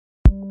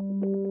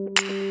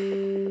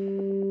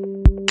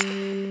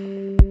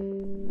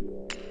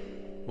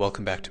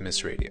Welcome back to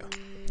Miss Radio.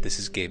 This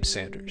is Gabe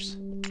Sanders.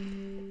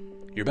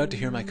 You're about to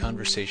hear my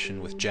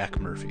conversation with Jack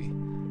Murphy,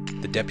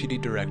 the Deputy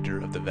Director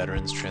of the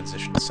Veterans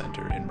Transition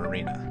Center in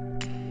Marina.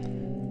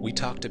 We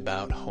talked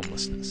about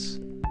homelessness.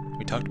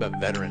 We talked about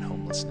veteran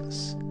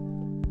homelessness.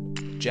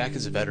 Jack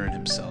is a veteran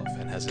himself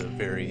and has a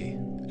very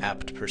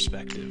apt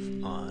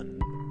perspective on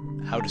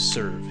how to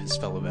serve his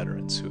fellow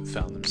veterans who have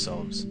found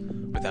themselves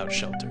without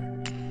shelter.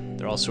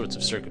 There are all sorts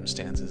of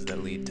circumstances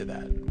that lead to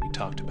that. We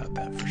talked about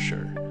that for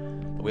sure.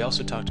 But we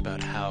also talked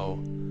about how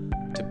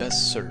to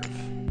best serve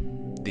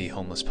the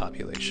homeless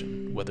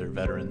population, whether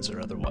veterans or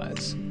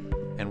otherwise,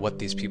 and what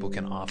these people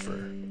can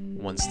offer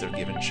once they're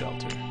given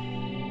shelter.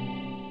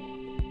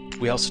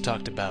 We also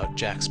talked about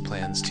Jack's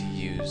plans to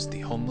use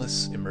the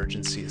Homeless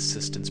Emergency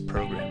Assistance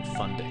Program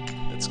funding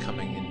that's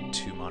coming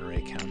into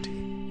Monterey County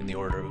in the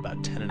order of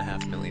about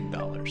 $10.5 million.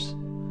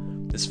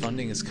 This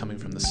funding is coming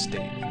from the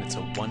state, and it's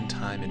a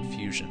one-time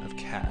infusion of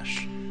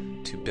cash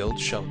to build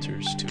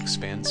shelters, to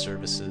expand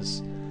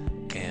services,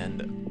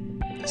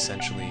 and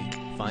essentially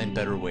find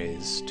better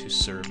ways to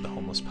serve the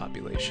homeless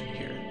population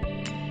here.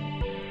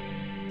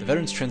 The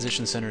Veterans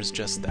Transition Center is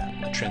just that,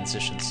 a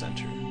transition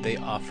center. They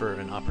offer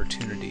an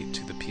opportunity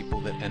to the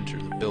people that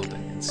enter the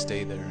building and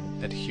stay there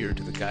and adhere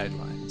to the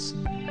guidelines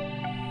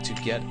to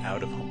get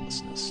out of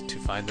homelessness, to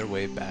find their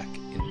way back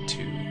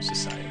into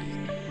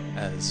society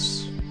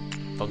as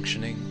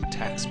functioning,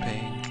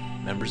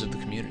 tax-paying members of the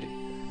community.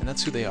 And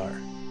that's who they are,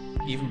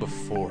 even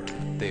before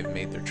they've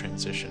made their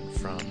transition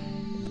from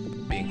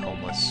being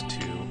homeless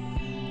to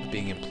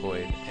being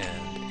employed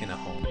and in a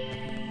home.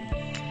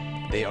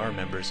 They are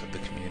members of the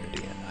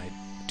community, and I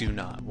do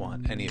not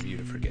want any of you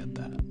to forget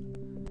that.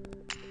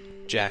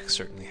 Jack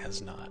certainly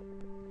has not.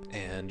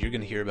 And you're going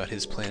to hear about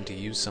his plan to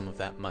use some of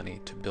that money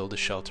to build a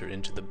shelter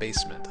into the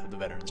basement of the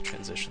Veterans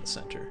Transition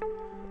Center,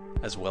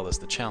 as well as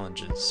the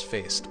challenges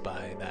faced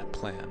by that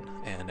plan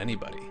and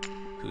anybody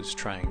who's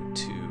trying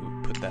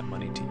to put that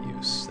money to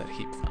use, that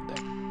HEAP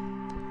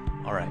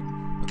funding. All right,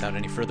 without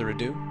any further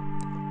ado,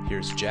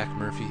 here's Jack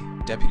Murphy,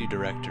 Deputy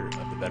Director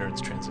of the Veterans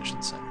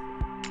Transition Center.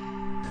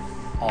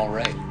 All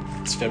right,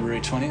 it's February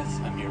 20th.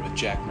 I'm here with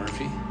Jack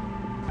Murphy.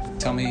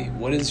 Tell me,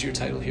 what is your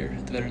title here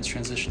at the Veterans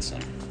Transition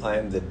Center? I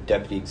am the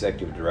Deputy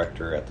Executive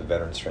Director at the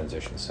Veterans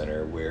Transition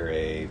Center. We're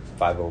a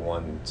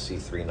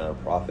 501c3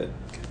 nonprofit.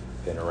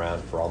 Been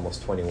around for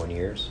almost 21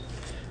 years.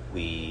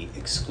 We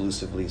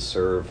exclusively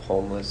serve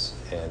homeless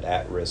and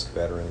at-risk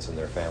veterans and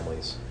their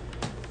families.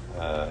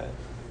 I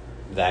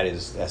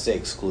say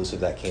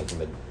exclusive, that came from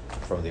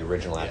the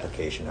original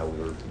application, how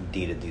we were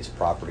deeded these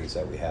properties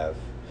that we have,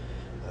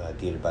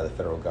 deeded by the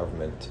federal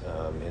government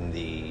in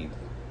the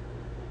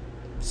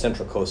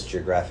Central Coast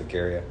geographic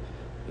area,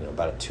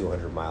 about a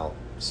 200-mile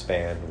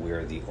span.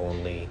 We're the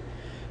only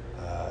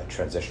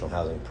transitional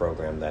housing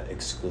program that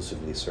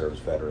exclusively serves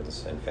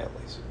veterans and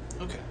families.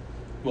 Okay.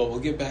 Well, we'll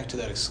get back to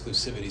that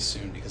exclusivity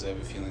soon, because I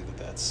have a feeling that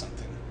that's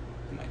something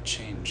that might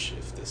change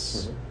if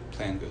this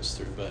plan goes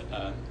through. But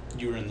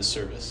you were in the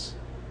service.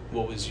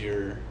 What was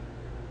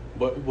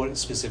what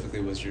specifically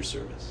was your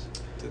service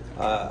to the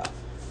country?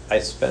 I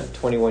spent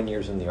 21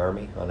 years in the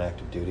Army on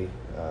active duty.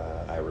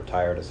 I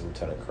retired as a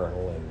lieutenant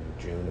colonel in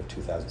June of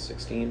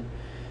 2016.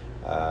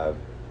 Had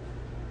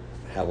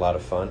a lot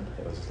of fun.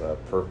 It was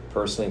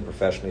personally and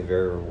professionally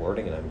very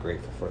rewarding, and I'm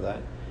grateful for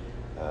that.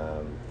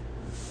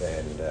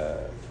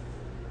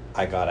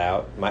 I got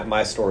out.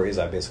 My story is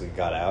I basically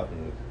got out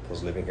and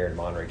was living here in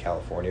Monterey,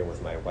 California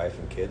with my wife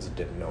and kids.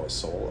 Didn't know a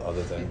soul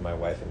other than my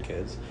wife and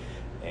kids.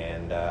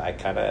 And I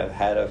kind of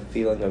had a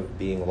feeling of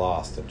being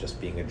lost, of just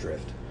being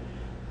adrift.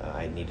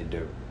 I needed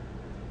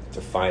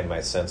to find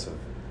my sense of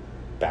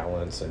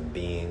balance and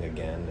being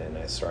again, and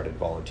I started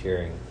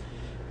volunteering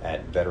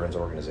at veterans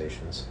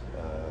organizations.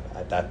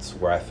 That's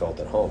where I felt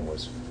at home,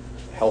 was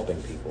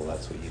helping people.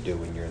 That's what you do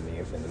when you're in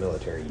the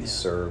military. You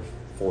serve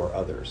for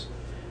others.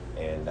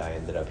 And I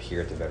ended up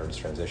here at the Veterans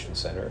Transition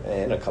Center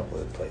and a couple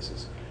of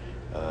places.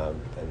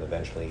 And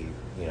eventually,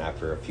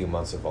 after a few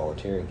months of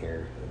volunteering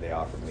here, they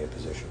offered me a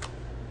position.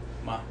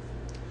 Wow.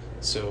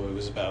 So it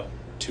was about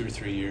 2 or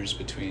 3 years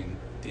between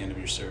the end of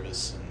your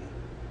service and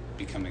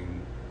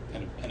becoming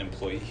an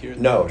employee here?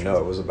 No,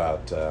 it was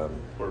about or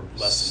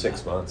less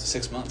 6 months.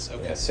 6 months,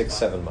 okay. Yeah,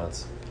 7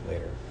 months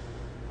later.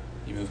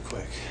 You moved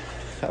quick.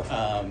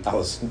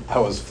 I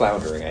was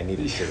floundering. I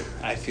needed to.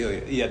 I feel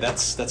you. Yeah,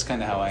 that's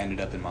kind of how I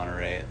ended up in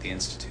Monterey at the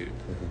Institute.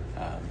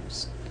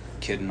 Was a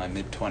kid in my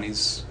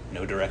mid-20s,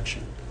 no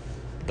direction,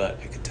 but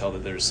I could tell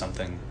that there was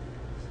something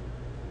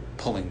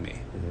pulling me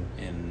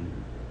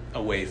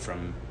away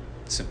from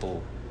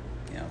simple,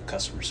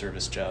 customer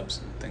service jobs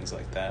and things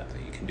like that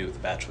you can do with a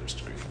bachelor's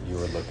degree. You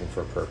were looking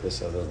for a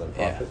purpose other than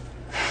profit?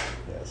 Yeah.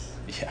 Yes.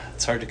 Yeah,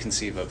 it's hard to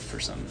conceive of for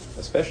some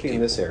especially people.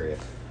 In this area.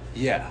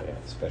 Yeah,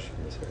 especially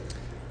in this area.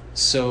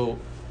 So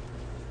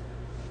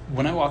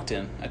when I walked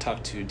in, I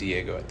talked to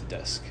Diego at the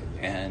desk,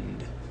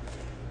 and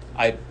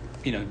I,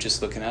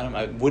 just looking at him,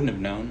 I wouldn't have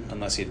known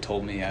unless he had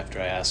told me after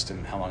I asked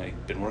him how long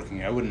he'd been working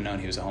here. I wouldn't have known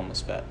he was a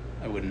homeless vet.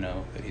 I wouldn't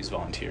know that he's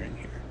volunteering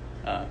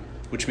here,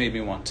 which made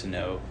me want to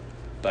know,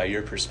 by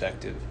your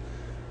perspective,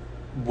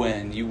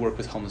 when you work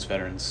with homeless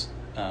veterans,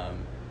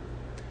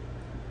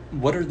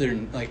 what are their,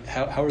 like,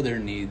 how are their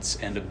needs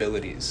and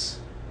abilities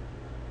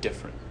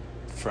different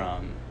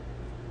from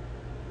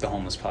the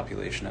homeless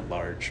population at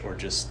large, or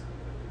just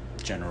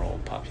general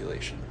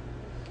population?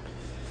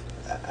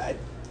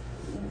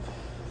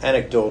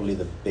 Anecdotally,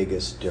 the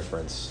biggest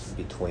difference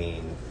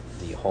between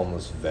the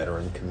homeless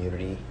veteran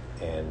community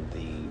and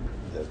the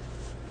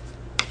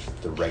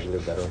regular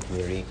veteran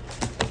community,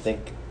 I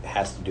think,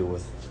 has to do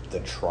with the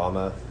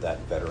trauma that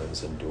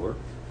veterans endure,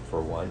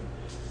 for one.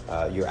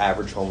 Your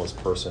average homeless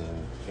person,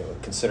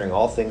 considering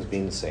all things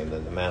being the same, the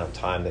amount of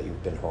time that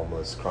you've been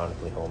homeless,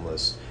 chronically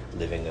homeless,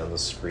 living on the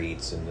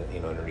streets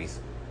and underneath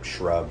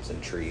shrubs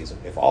and trees,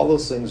 and if all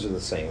those things are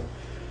the same,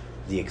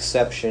 the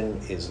exception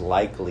is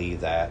likely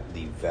that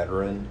the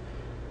veteran,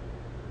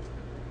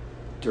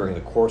 during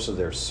the course of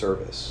their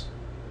service,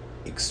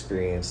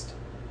 experienced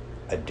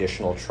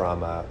additional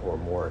trauma or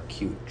more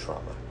acute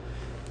trauma.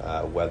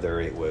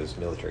 Whether it was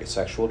military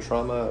sexual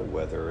trauma,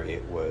 whether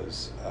it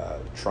was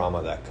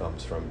trauma that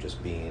comes from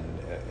just being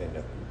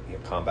in a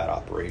combat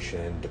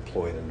operation,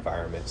 deployed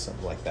environment,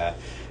 something like that,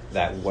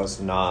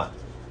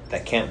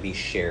 that can't be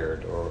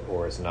shared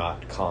or is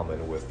not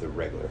common with the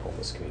regular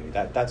homeless community.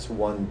 That's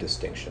one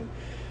distinction.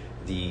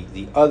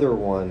 The other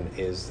one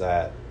is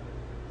that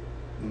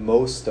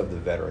most of the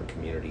veteran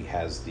community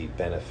has the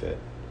benefit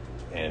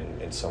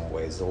and in some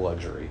ways the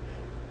luxury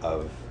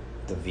of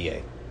the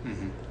VA.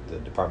 Mm-hmm. The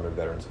Department of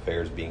Veterans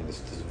Affairs being this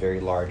very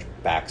large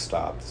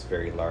backstop, this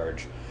very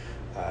large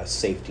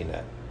safety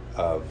net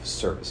of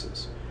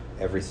services.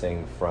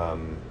 Everything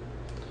from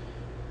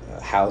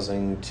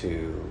housing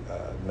to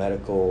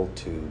medical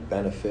to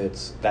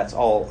benefits, that's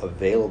all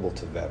available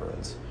to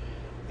veterans.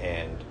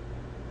 And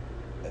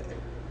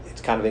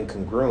it's kind of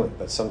incongruent,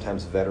 but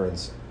sometimes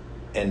veterans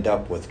end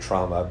up with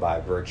trauma by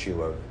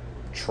virtue of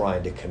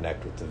trying to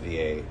connect with the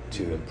VA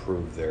to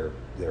improve their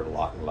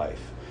lot in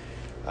life.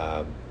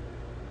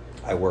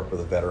 I work with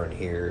a veteran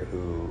here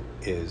who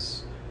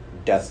is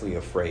deathly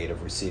afraid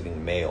of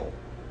receiving mail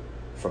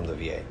from the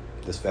VA.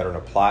 This veteran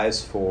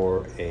applies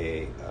for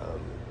a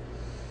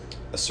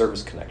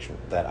service connection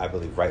that I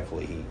believe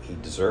rightfully he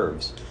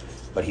deserves,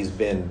 but he's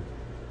been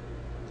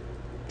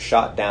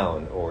shot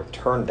down or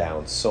turned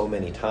down so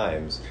many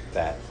times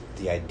that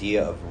the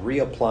idea of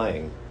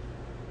reapplying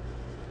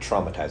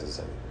traumatizes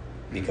him,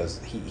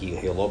 because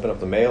he'll open up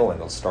the mail and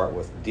it'll start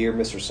with, "Dear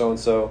Mr.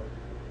 So-and-so,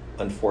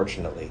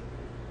 unfortunately,"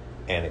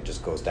 and it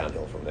just goes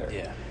downhill from there.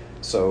 Yeah.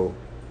 So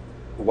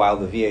while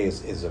the VA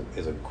is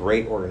a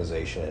great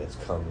organization and it's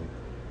come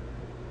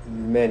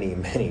many,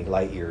 many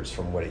light years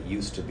from what it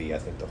used to be, I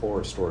think the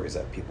horror stories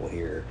that people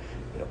hear,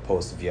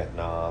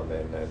 post-Vietnam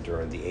and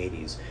during the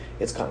 80s,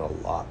 it's gotten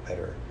a lot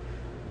better.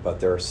 But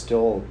there are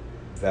still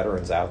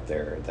veterans out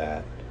there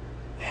that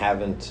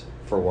haven't,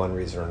 for one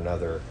reason or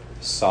another,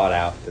 sought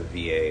out the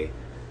VA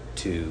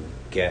to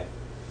get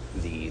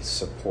the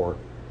support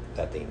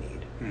that they need.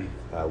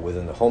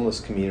 Within the homeless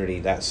community,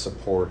 that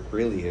support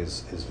really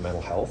is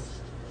mental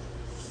health.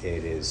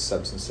 It is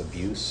substance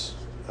abuse,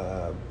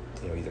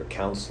 either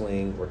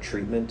counseling or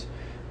treatment.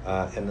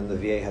 And then the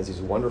VA has these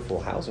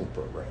wonderful housing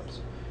programs.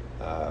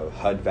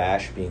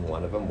 HUD-VASH being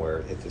one of them,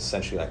 where it's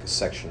essentially like a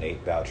Section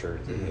 8 voucher.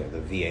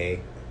 The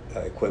VA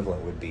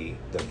equivalent would be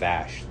the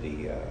VASH,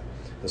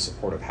 the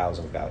supportive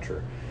housing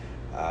voucher.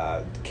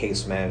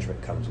 Case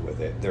management comes with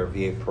it. There are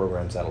VA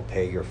programs that'll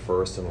pay your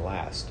first and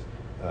last,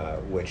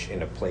 which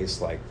in a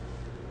place like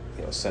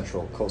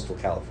central coastal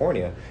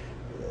California,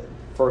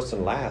 first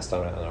and last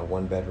on a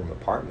one-bedroom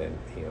apartment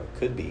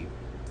could be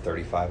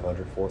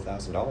 $3,500,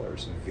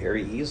 $4,000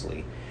 very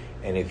easily.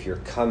 And if you're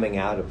coming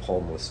out of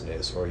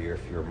homelessness or if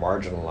you're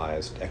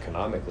marginalized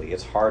economically,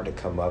 it's hard to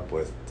come up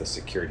with the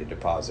security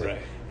deposit,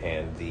 right,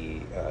 and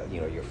the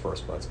your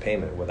first month's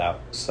payment without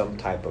some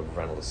type of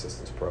rental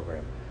assistance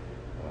program.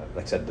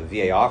 Like I said, the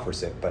VA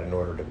offers it, but in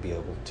order to be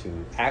able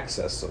to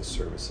access those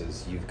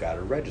services, you've got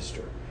to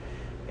register.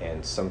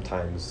 And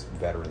sometimes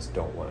veterans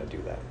don't want to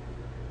do that.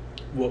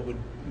 What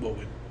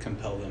would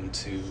compel them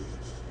to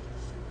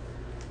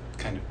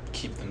kind of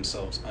keep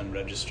themselves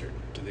unregistered?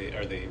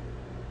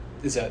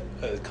 Is that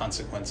a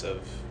consequence of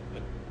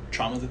a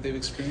trauma that they've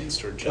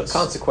experienced, or just a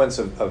consequence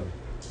of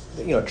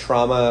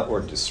trauma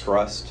or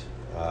distrust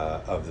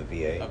of the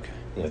VA?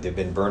 Okay. They've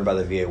been burned by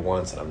the VA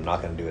once, and I'm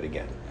not going to do it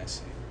again. I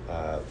see.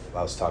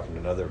 I was talking to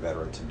another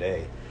veteran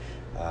today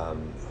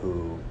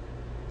who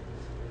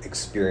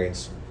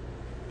experienced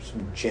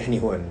some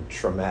genuine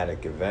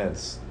traumatic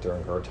events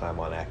during her time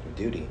on active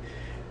duty.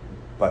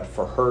 But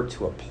for her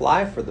to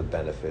apply for the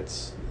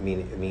benefits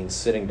means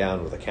sitting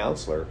down with a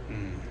counselor,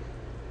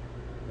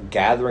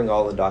 gathering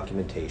all the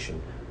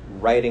documentation,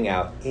 writing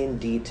out in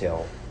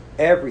detail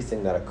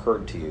everything that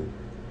occurred to you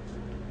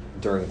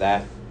during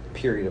that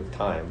period of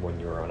time when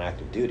you were on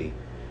active duty,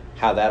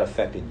 how that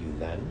affected you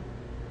then.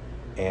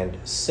 And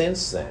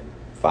since then,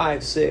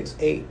 5, 6,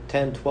 8,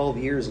 10, 12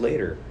 years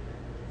later,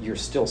 you're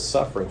still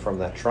suffering from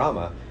that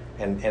trauma,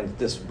 and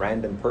this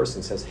random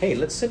person says, "Hey,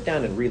 let's sit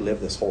down and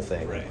relive this whole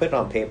thing, right, and put it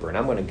on paper, and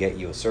I'm going to get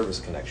you a service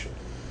connection."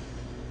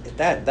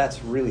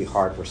 that's really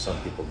hard for some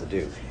people to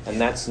do, and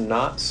that's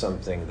not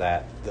something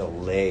that the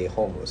lay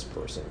homeless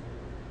person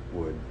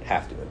would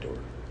have to endure.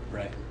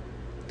 Right.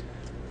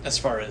 As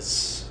far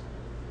as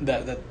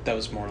that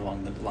was more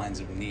along the lines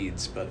of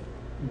needs, but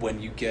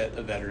when you get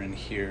a veteran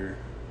here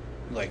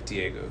like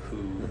Diego who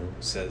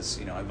Mm-hmm. says,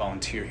 I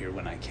volunteer here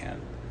when I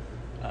can,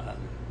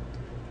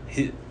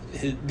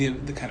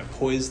 the kind of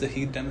poise that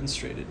he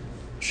demonstrated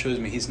shows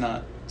me he's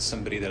not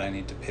somebody that I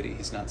need to pity.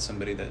 He's not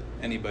somebody that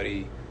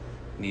anybody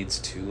needs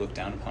to look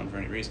down upon for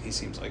any reason. He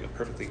seems like a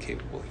perfectly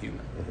capable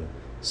human. Mm-hmm.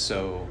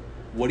 So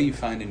what do you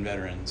find in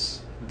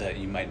veterans that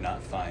you might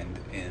not find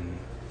in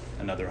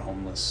another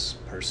homeless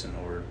person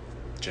or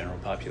general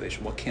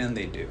population? What can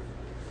they do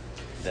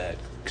that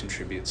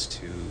contributes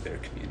to their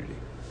community?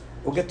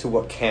 We'll get to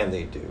what can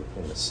they do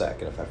in a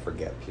second. If I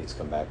forget, please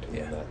come back to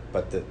me on Yeah. that.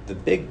 But the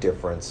big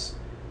difference,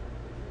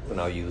 and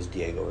I'll use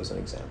Diego as an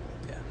example.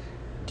 Yeah.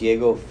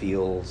 Diego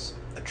feels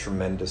a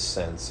tremendous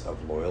sense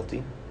of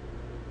loyalty,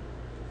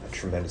 a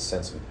tremendous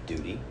sense of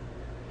duty.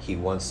 He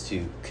wants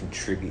to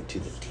contribute to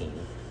the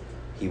team.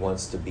 He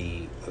wants to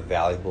be a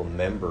valuable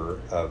member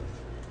of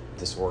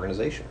this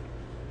organization.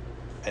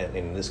 And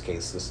in this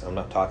case, I'm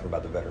not talking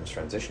about the Veterans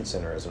Transition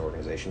Center as an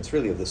organization. It's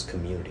really of this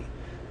community.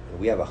 And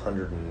we have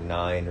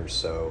 109 or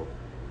so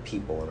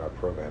people in our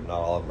program. Not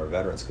all of them are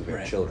veterans because we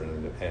have Right.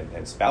 children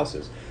and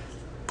spouses.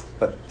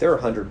 But there are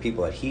 100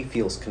 people that he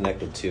feels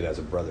connected to as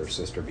a brother or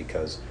sister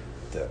because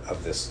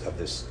of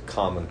this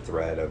common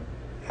thread of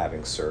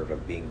having served,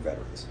 of being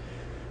veterans.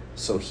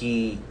 So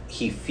he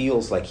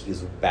feels like he's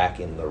back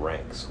in the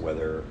ranks,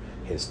 whether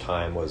his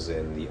time was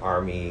in the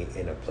Army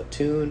in a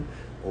platoon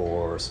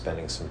or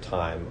spending some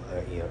time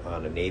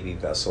on a Navy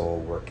vessel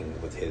working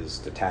with his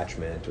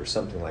detachment or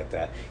something like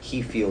that.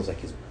 He feels like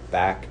he's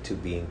back to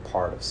being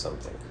part of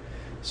something.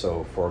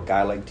 So for a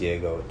guy like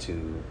Diego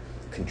to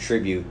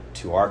contribute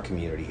to our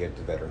community here at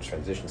the Veterans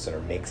Transition Center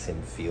makes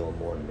him feel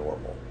more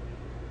normal.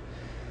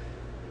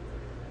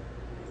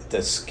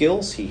 The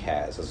skills he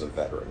has as a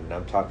veteran, and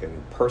I'm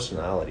talking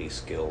personality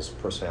skills,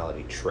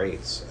 personality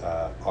traits,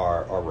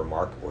 are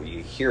remarkable.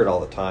 You hear it all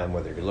the time,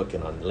 whether you're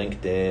looking on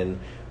LinkedIn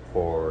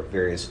or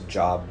various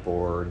job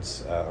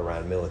boards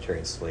around military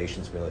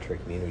installations, military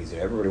communities.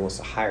 Everybody wants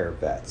to hire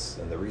vets,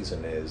 and the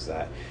reason is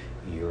that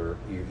you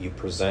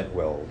present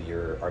well,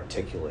 you're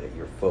articulate,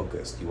 you're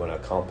focused, you want to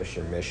accomplish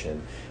your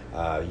mission.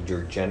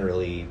 You're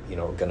generally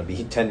going to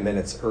be 10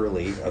 minutes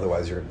early,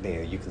 otherwise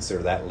you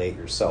consider that late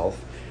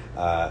yourself.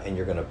 And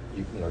you're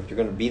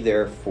gonna be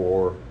there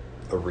for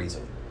a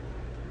reason.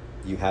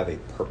 You have a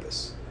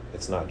purpose.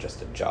 It's not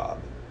just a job.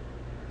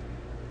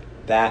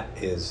 That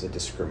is a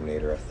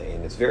discriminator, I think,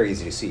 and it's very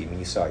easy to see. I mean,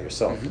 you saw it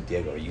yourself, Mm-hmm.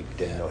 Diego. You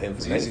didn't know him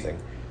it's from easy. anything,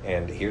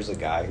 and here's a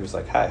guy who's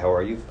like, "Hi, how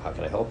are you? How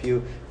can I help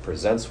you?"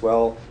 Presents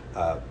well,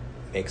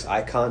 makes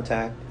eye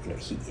contact.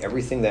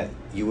 Everything that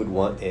you would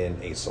want in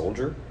a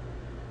soldier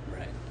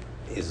Right.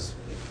 is.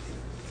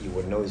 You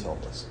wouldn't know he's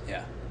homeless.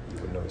 Yeah. You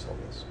wouldn't know he's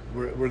homeless.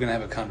 We're going to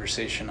have a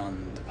conversation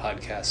on the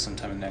podcast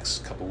sometime in the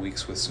next couple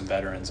weeks with some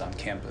veterans on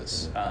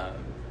campus.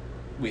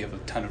 Mm-hmm. We have a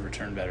ton of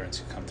return veterans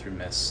who come through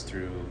MISS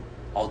through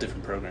all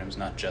different programs,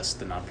 not just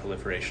the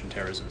non-proliferation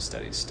terrorism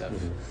studies stuff.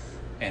 Mm-hmm.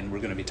 And we're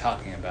going to be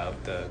talking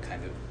about the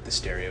kind of the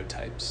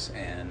stereotypes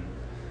and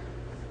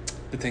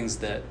the things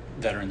that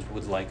veterans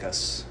would like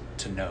us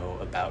to know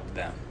about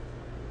them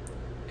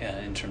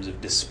in terms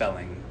of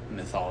dispelling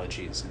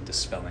mythologies and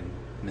dispelling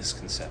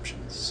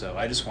misconceptions. So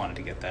I just wanted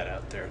to get that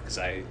out there because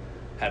I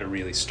had a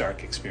really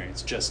stark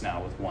experience just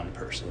now with one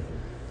person.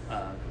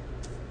 Mm-hmm.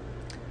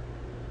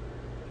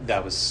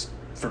 That was,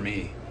 for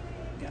me,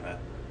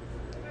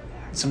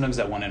 sometimes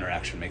that one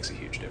interaction makes a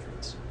huge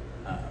difference.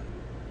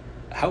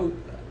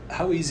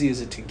 How easy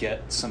is it to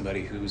get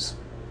somebody who's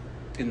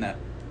in that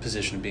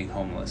position of being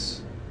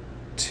homeless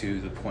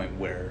to the point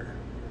where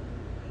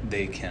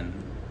they can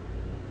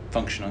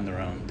function on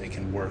their own, they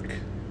can work,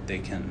 they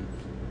can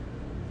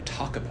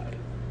talk about it?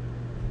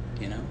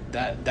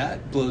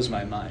 That blows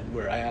my mind.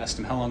 Where I asked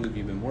him, how long have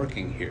you been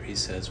working here? He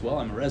says, well,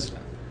 I'm a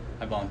resident.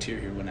 I volunteer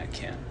here when I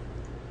can.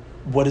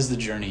 What does the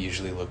journey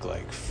usually look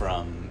like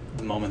from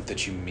the moment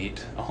that you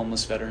meet a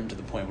homeless veteran to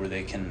the point where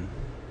they can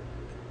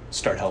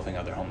start helping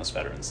other homeless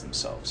veterans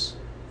themselves,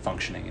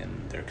 functioning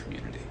in their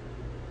community?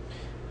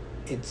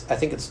 I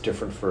think it's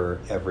different for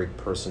every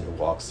person who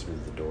walks through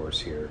the doors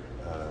here.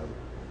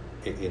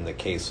 In the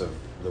case of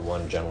the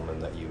one gentleman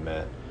that you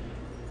met,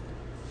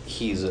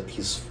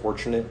 he's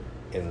fortunate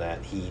in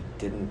that he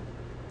didn't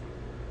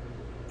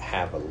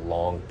have a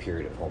long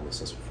period of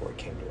homelessness before he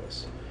came to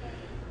us.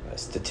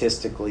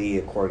 Statistically,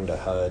 according to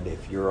HUD,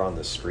 if you're on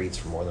the streets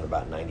for more than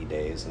about 90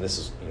 days, and this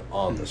is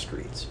on the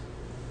streets,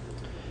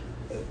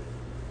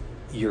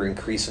 you're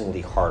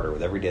increasingly harder.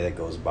 With every day that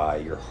goes by,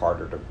 you're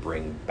harder to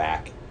bring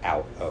back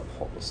out of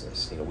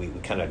homelessness. We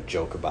kind of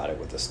joke about it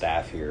with the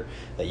staff here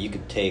that you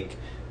could take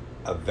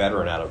a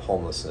veteran out of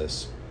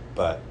homelessness,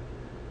 but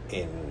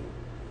in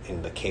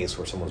the case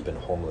where someone's been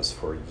homeless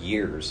for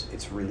years,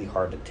 it's really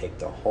hard to take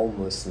the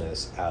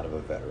homelessness out of a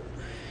veteran.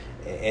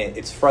 And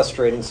it's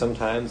frustrating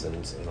sometimes,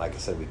 and like I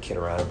said, we kid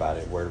around about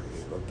it, where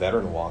a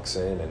veteran walks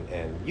in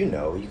and you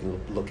can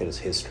look at his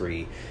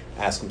history,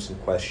 ask him some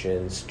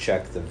questions,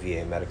 check the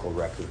VA medical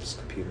records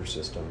computer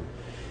system,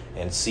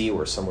 and see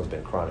where someone's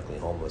been chronically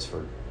homeless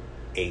for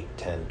 8,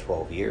 10,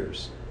 12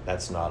 years.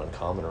 That's not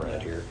uncommon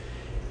around here.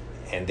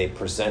 And they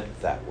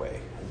present that way.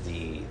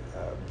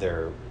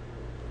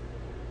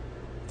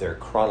 Their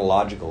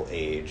chronological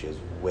age is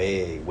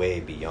way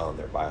beyond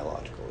their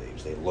biological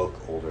age. They look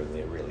older than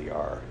they really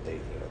are. They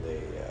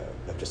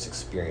have just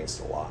experienced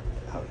a lot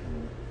out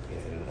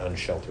in an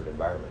unsheltered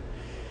environment.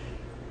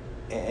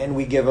 And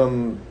we give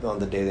them, on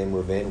the day they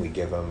move in, we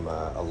give them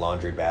a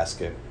laundry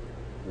basket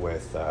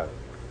with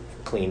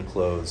clean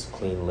clothes,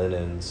 clean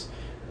linens.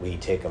 We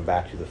take them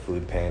back to the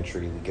food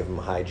pantry. We give them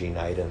hygiene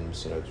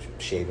items,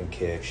 shaving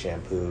kit,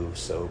 shampoo,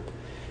 soap.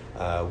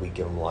 We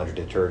give them laundry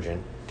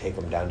detergent, take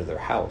them down to their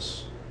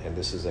house. And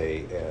this is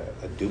a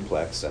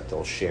duplex that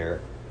they'll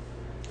share.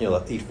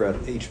 Each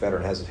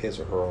veteran has his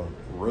or her own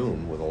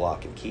room with a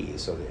lock and key,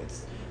 so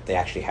they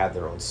actually have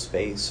their own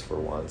space for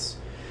once.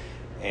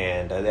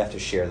 And they have to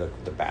share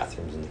the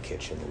bathrooms and the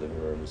kitchen, the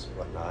living rooms, and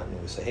whatnot.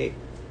 And we say, hey,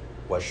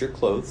 wash your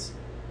clothes,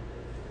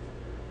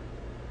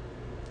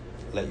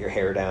 let your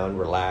hair down,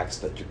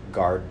 relax, let your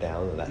guard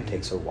down, and that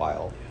takes a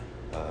while,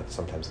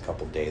 sometimes a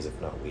couple days,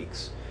 if not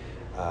weeks.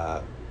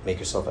 Make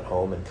yourself at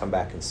home and come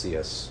back and see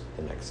us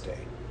the next day.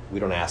 We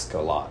don't ask a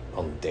lot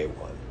on day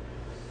one.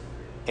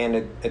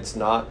 And it's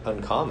not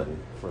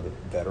uncommon for the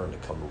veteran to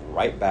come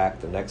right back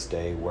the next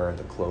day wearing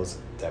the clothes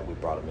that we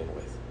brought him in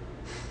with.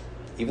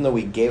 Even though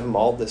we gave him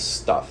all this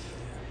stuff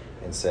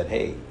and said,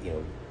 hey,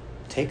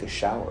 take a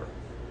shower,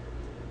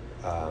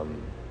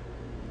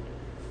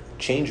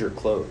 change your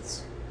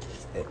clothes.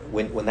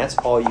 When that's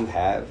all you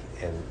have,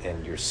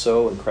 and you're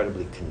so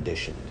incredibly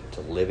conditioned to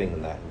living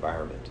in that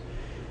environment,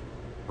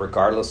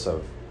 regardless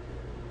of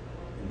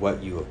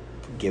what you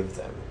give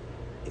them,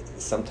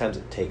 sometimes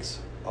it takes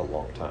a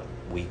long time,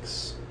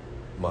 weeks,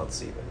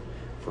 months even,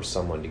 for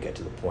someone to get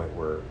to the point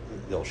where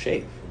they'll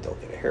shave, they'll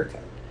get a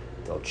haircut,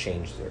 they'll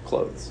change their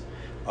clothes.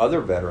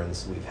 Other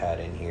veterans we've had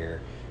in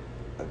here,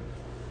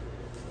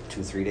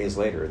 2-3 days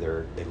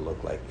later, they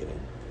look like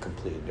a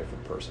completely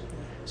different person.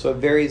 So it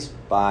varies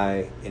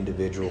by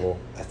individual.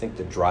 I think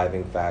the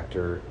driving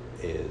factor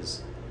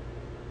is,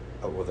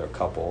 with a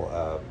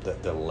couple,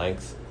 the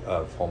length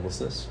of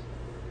homelessness,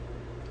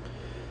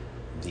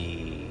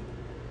 the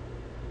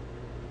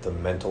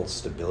mental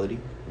stability,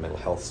 mental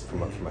health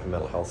from a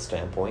mental health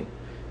standpoint,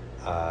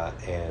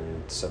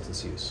 and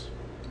substance use,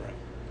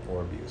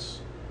 or abuse.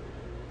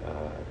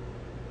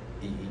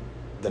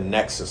 The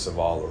nexus of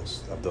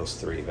those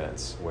three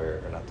events,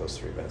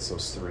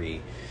 those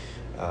three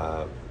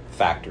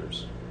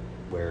factors,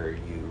 where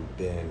you've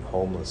been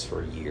homeless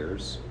for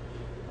years,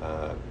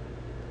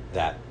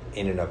 that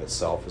in and of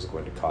itself is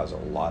going to cause a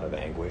lot of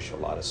anguish, a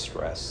lot of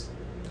stress,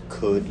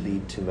 could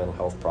lead to mental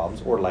health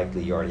problems, or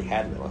likely you already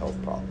had mental health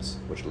problems,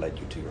 which led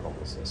you to your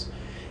homelessness.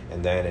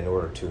 And then in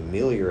order to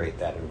ameliorate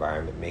that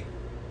environment, make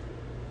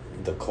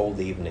the cold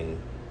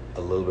evening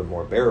a little bit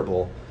more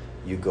bearable,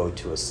 you go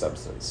to a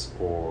substance,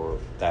 or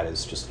that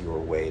is just your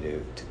way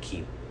to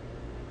keep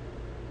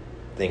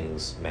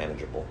things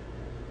manageable.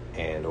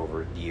 And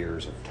over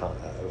years of time,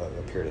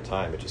 a period of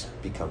time, it just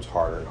becomes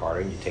harder and harder,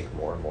 and you take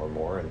more and more and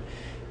more.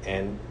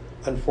 And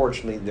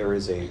unfortunately,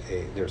 there's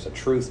a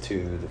truth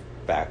to the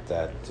fact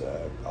that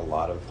a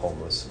lot of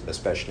homeless,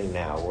 especially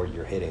now, where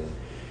you're hitting,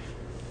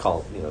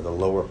 the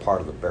lower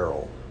part of the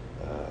barrel,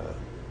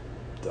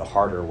 the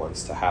harder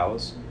ones to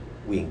house,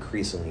 we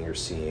increasingly are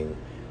seeing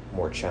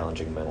more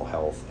challenging mental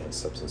health and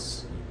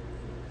substance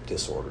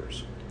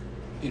disorders.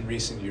 In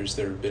recent years,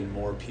 there have been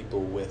more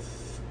people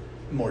with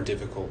more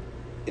difficult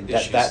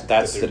issues.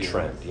 That's the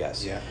trend,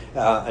 yes. Yeah.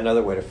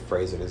 Another way to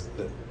phrase it is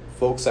the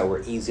folks that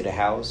were easy to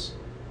house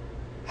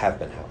have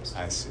been housed.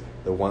 I see.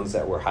 The ones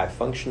that were high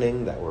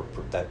functioning, that were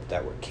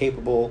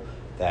capable,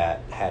 that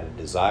had a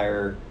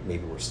desire,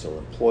 maybe were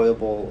still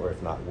employable, or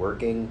if not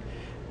working,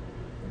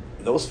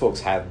 those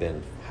folks have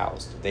been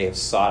housed. They have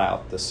sought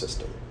out the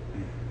system,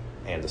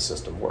 and the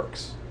system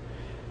works.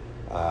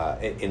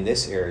 In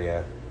this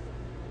area,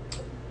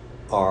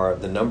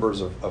 the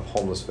numbers of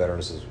homeless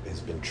veterans has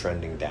been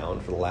trending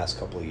down for the last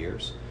couple of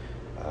years.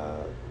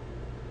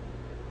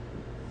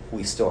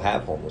 We still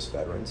have homeless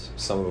veterans.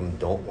 Some of them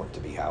don't want to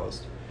be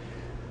housed.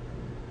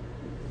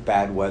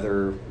 Bad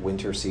weather,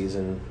 winter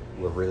season,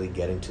 we're really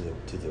getting to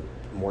the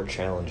more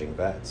challenging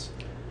vets.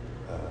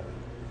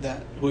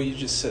 You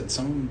just said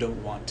some of them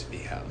don't want to be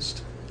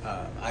housed.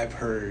 I've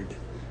heard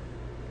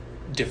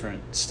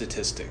different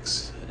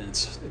statistics, and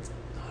it's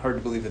hard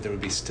to believe that there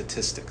would be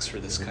statistics for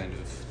this kind of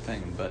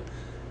thing, but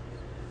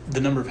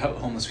the number of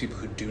homeless people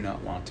who do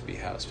not want to be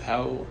housed,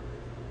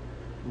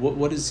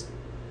 what is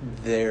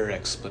their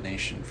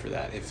explanation for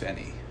that, if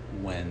any,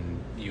 when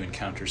you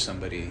encounter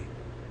somebody?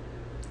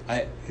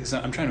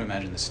 I'm trying to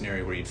imagine the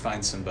scenario where you'd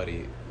find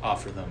somebody,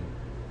 offer them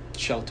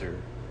shelter,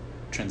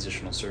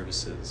 transitional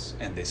services,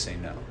 and they say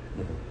no.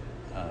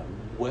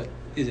 Mm-hmm.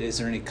 Is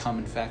there any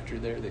common factor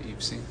there that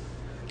you've seen?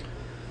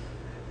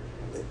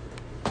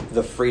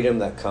 the freedom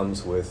that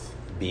comes with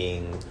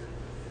being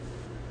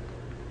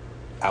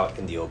out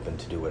in the open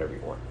to do whatever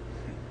you want.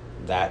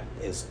 That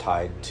is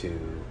tied to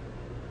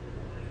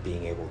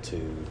being able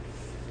to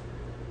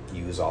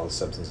use all the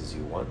substances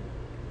you want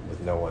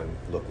with no one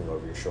looking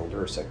over your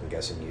shoulder or second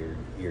guessing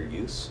your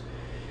use.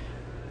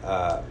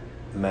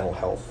 Mental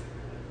health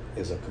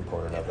is a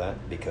component of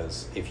that,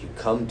 because if you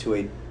come to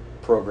a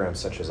program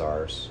such as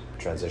ours,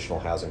 transitional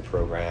housing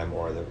program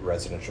or the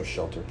residential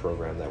shelter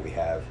program that we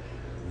have,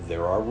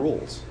 there are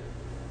rules.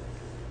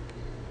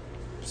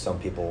 Some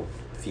people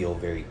feel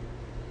very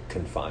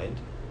confined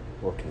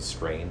or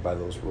constrained by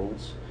those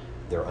rules.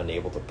 They're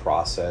unable to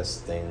process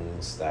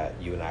things that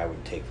you and I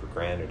would take for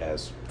granted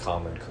as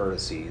common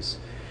courtesies.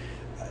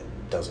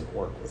 Doesn't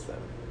work with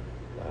them.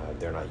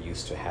 They're not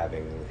used to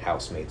having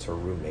housemates or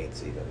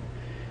roommates even.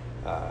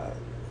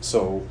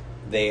 So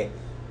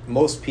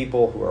most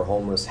people who are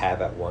homeless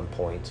have at one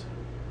point,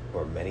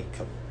 or many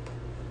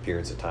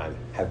periods of time,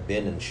 have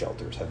been in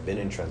shelters, have been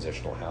in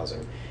transitional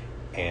housing,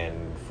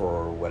 and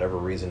for whatever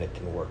reason it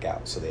didn't work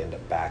out, so they end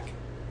up back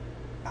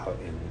out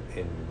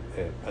in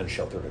an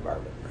unsheltered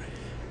environment. Right.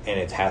 And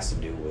it has to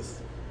do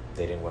with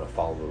they didn't want to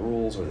follow the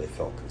rules, or they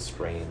felt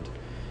constrained.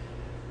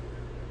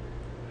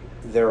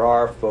 There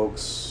are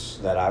folks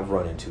that I've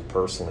run into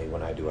personally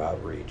when I do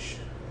outreach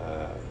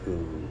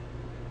who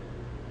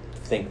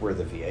think we're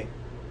the VA.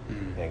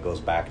 And it goes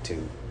back to,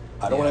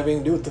 I don't want to have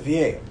anything to do with the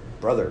VA.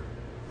 Brother,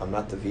 I'm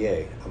not the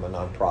VA. I'm a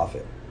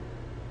nonprofit.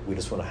 We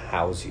just want to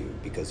house you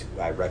because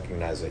I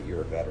recognize that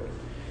you're a veteran.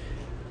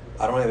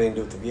 I don't have anything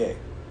to do with the VA.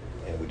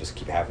 And we just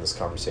keep having this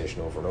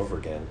conversation over and over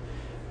again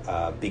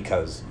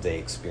because they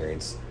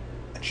experienced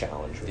a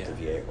challenge with the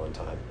VA at one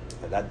time.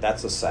 And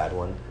that's a sad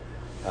one.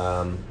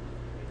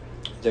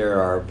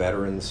 There are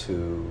veterans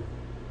who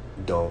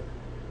don't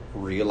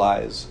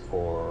realize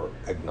or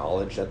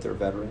acknowledge that they're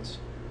veterans.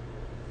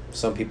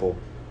 Some people,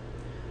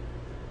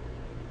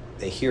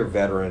 they hear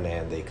veteran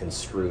and they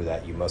construe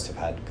that you must have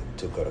had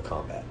to go to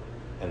combat,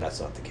 and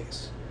that's not the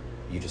case.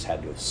 You just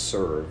had to have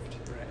served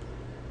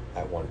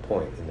at one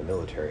point in the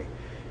military.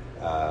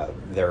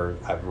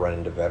 I've run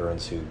into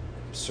veterans who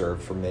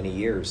served for many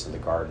years in the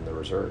Guard and the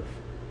Reserve.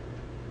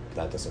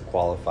 That doesn't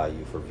qualify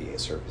you for VA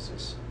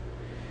services.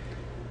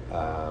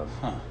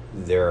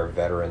 There are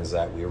veterans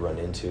that we run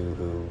into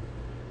who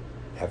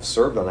have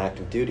served on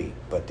active duty,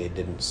 but they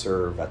didn't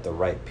serve at the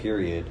right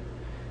period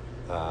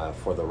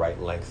for the right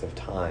length of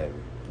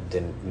time,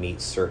 didn't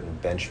meet certain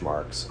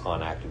benchmarks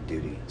on active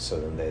duty, so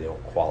then they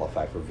don't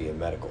qualify for VA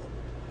medical.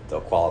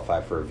 They'll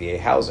qualify for VA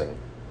housing,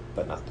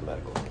 but not the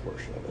medical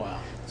portion of it. Wow.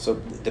 So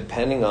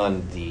depending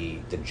on the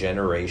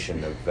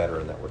generation of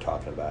veteran that we're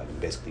talking about,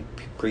 basically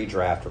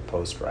pre-draft or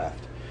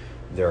post-draft,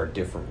 there are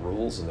different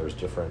rules and there's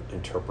different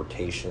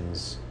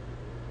interpretations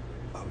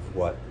of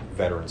what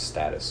veteran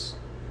status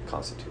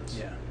constitutes.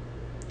 Yeah.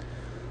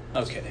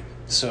 Okay.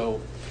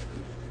 So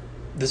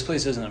this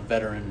place isn't a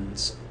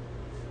veterans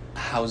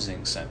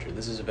housing center.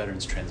 This is a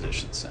veterans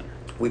transition center.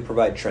 We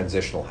provide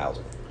transitional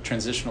housing.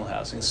 Transitional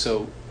housing. Yes.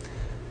 So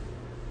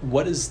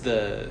what is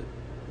the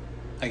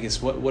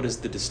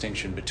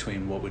distinction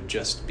between what would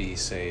just be,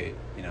 say,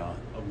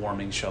 a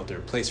warming shelter,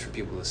 a place for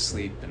people to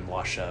sleep and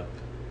wash up,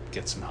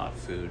 get some hot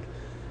food,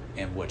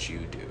 and what you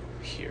do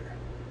here?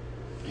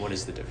 What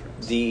is the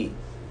difference?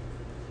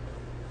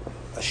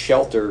 A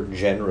shelter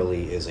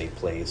generally is a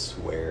place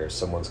where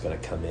someone's going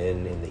to come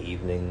in the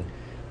evening,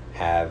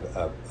 have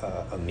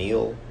a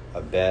meal,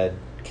 a bed,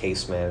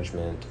 case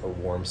management, a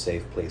warm,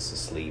 safe place to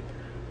sleep,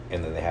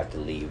 and then they have to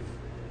leave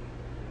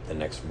the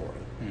next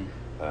morning.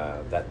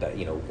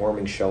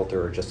 Warming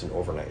shelter or just an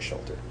overnight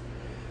shelter.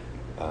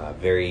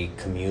 Very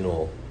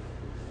communal,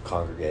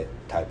 congregate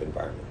type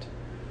environment.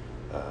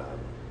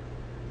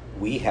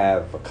 We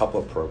have a couple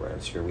of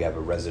programs here. We have a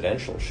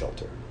residential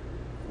shelter,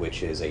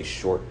 which is a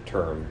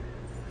short-term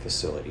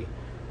facility.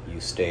 You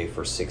stay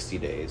for 60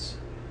 days.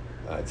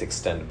 It's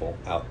extendable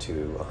out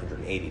to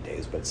 180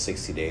 days, but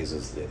 60 days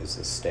is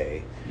the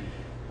stay.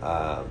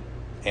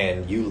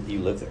 And you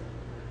live there.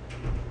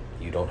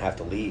 You don't have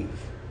to leave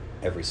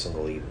every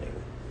single evening.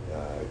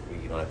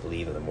 You don't have to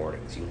leave in the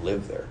mornings. You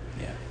live there.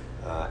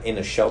 Yeah. In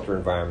a shelter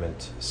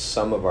environment,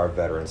 some of our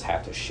veterans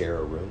have to share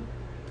a room.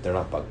 They're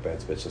not bunk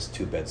beds, but it's just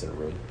 2 beds in a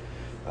room.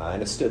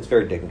 And it's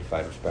very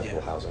dignified,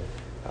 respectable housing.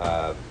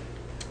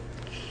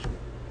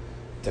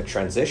 The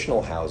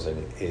transitional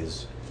housing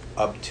is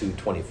up to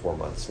 24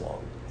 months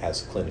long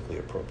as clinically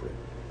appropriate.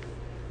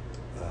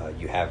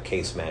 You have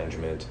case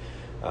management.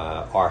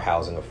 Our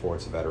housing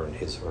affords a veteran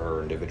his or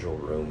her individual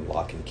room,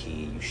 lock and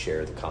key. You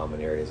share the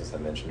common areas, as I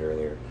mentioned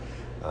earlier.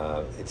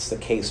 It's the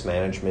case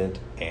management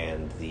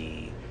and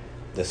the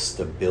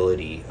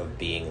stability of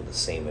being in the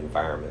same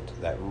environment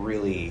that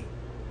really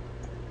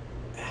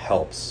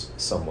helps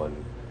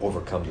someone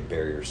overcome the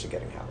barriers to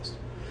getting housed.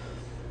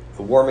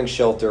 A warming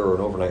shelter or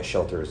an overnight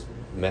shelter is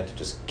meant to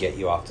just get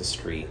you off the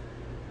street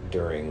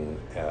during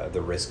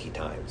the risky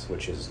times,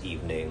 which is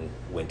evening,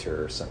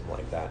 winter, or something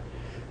like that.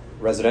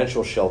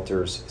 Residential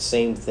shelters,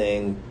 same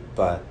thing,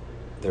 but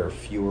there are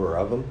fewer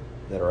of them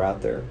that are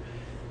out there.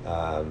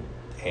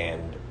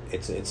 And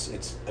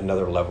it's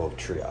another level of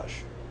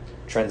triage.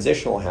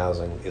 Transitional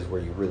housing is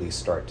where you really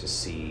start to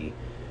see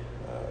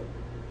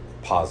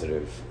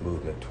positive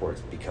movement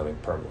towards becoming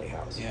permanently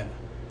housed. Yeah.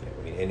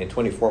 I mean, in a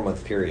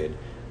 24-month period,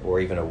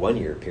 or even a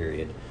 1-year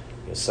period,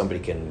 somebody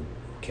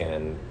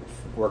can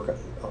work,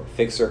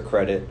 fix their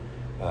credit,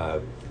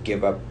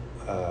 give up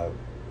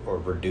or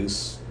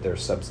reduce their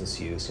substance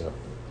use.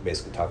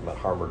 Basically talking about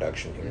harm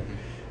reduction here.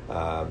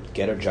 Mm-hmm.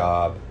 Get a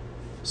job,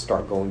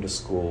 start going to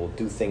school,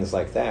 do things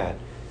like that,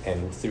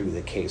 and through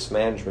the case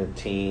management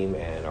team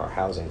and our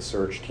housing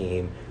search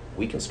team,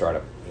 we can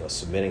start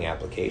submitting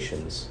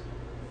applications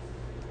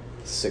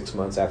 6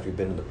 months after you've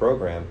been in the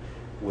program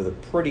with a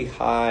pretty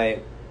high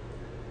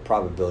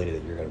probability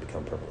that you're going to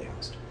become permanently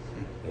housed.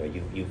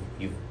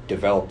 You've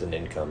developed an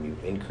income,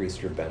 you've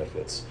increased your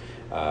benefits,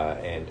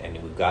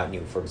 and we've gotten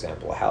you, for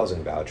example, a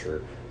housing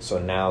voucher. So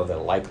now the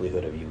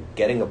likelihood of you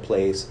getting a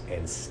place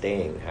and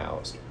staying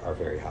housed are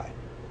very high,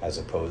 as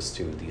opposed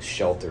to these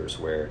shelters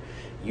where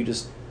you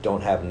just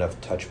don't have enough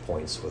touch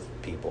points with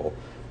people.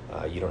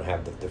 You don't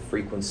have the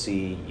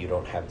frequency, you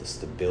don't have the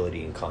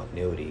stability and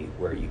continuity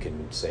where you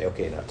can say,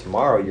 okay, now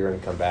tomorrow you're going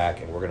to come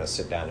back and we're going to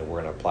sit down and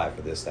we're going to apply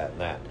for this, that,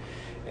 and that.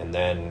 And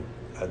then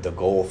the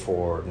goal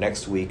for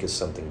next week is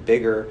something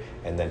bigger,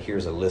 and then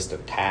here's a list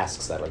of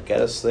tasks that'll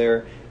get us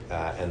there.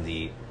 And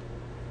the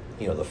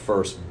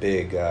first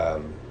big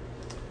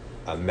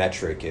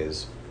metric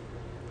is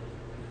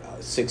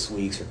 6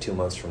 weeks or 2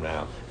 months from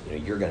now,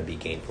 you're going to be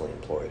gainfully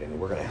employed, and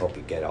we're going to help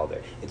you get all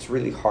there. It's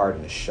really hard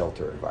in a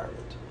shelter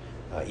environment.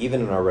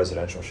 Even in our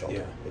residential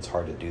shelter, It's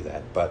hard to do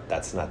that, but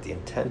that's not the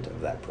intent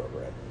of that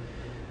program.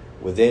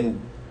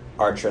 Within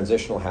our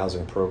transitional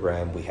housing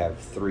program, we have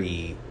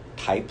 3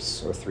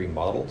 types or 3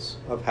 models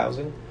of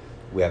housing.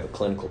 We have a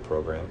clinical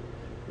program,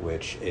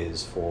 which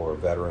is for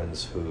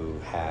veterans who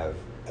have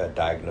a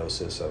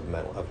diagnosis of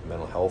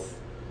mental health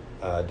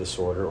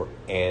disorder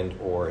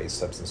or a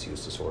substance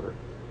use disorder.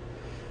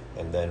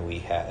 And then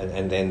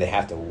then they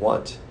have to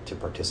want to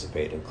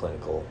participate in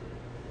clinical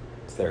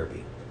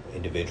therapy,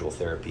 individual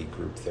therapy,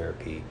 group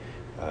therapy,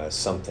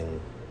 something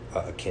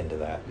akin to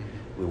that.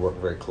 Mm-hmm. We work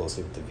very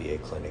closely with the VA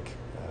clinic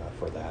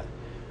for that.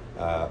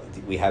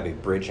 We have a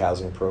bridge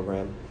housing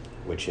program,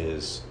 which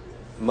is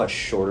much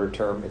shorter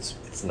term.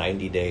 It's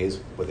 90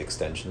 days with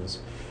extensions.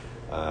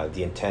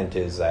 The intent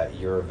is that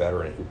you're a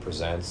veteran who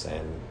presents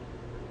and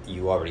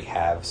you already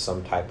have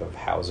some type of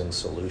housing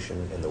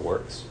solution in the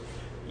works.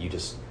 You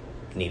just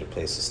need a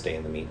place to stay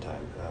in the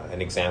meantime.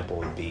 An example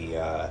would be,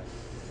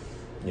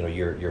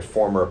 your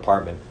former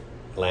apartment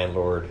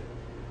landlord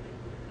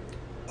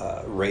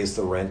raised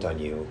the rent on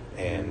you,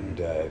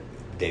 and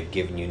they've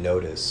given you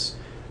notice,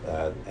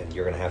 and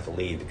you're going to have to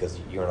leave because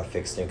you're on a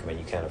fixed income and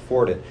you can't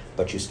afford it,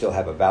 but you still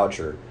have a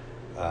voucher.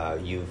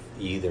 You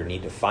either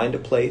need to find a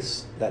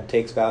place that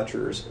takes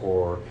vouchers,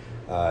 or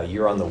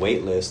you're on the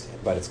wait list,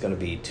 but it's going to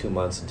be 2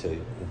 months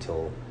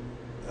until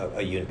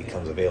a unit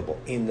becomes available.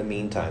 In the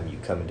meantime, you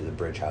come into the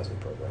bridge housing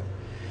program.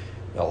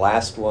 The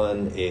last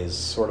one is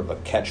sort of a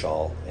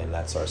catch-all, and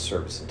that's our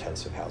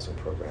service-intensive housing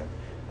program.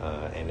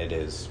 And it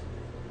is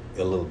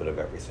a little bit of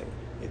everything.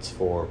 It's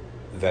for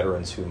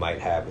veterans who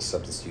might have a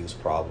substance use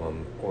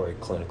problem or a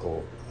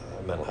clinical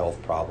mental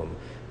health problem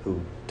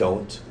who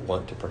don't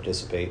want to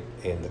participate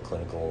in the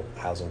clinical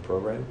housing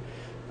program,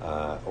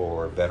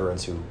 or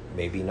veterans who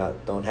maybe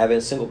don't have a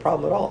single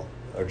problem at all,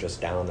 or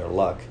just down on their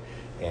luck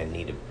and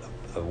need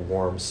a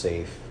warm,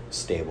 safe,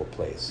 stable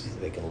place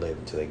they can live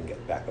until they can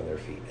get back on their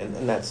feet.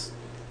 And that's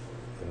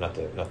not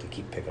to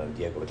keep picking on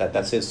Diego, but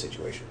that's his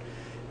situation.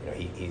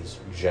 He's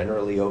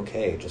generally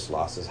okay, just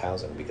lost his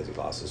housing because he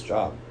lost his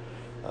job,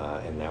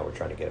 and now we're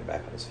trying to get him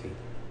back on his feet.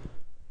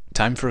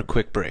 Time for a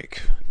quick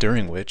break,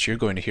 during which you're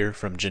going to hear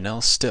from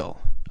Janelle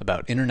Still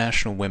about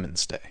International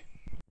Women's Day.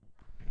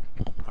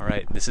 All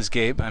right, this is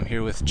Gabe. I'm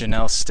here with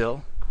Janelle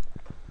Still,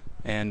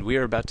 and we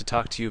are about to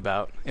talk to you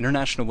about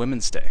International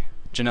Women's Day.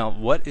 Janelle,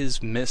 what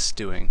is MISS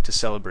doing to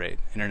celebrate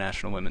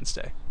International Women's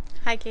Day?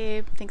 Hi,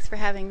 Gabe. Thanks for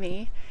having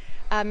me.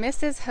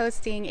 MISS is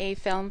hosting a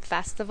film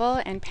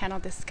festival and panel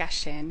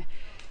discussion.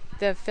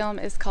 The film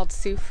is called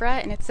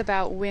Sufra, and it's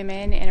about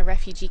women in a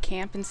refugee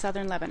camp in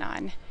southern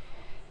Lebanon.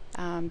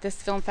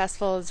 This film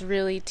festival is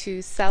really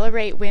to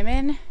celebrate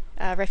women,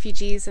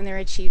 refugees, and their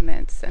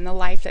achievements and the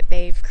life that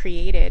they've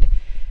created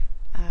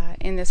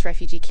in this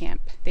refugee camp.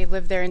 They've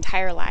lived their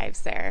entire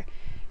lives there.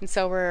 And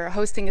so we're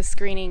hosting a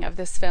screening of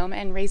this film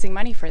and raising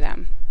money for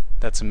them.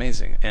 That's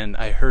amazing. And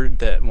I heard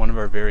that one of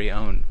our very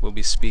own will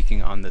be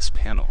speaking on this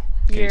panel.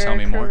 Can you tell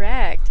me more? You're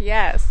correct,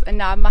 yes.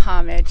 Anab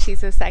Mohammed.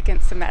 She's a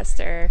second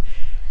semester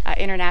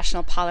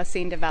International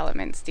Policy and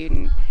Development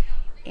student.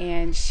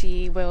 And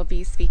she will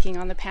be speaking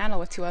on the panel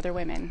with 2 other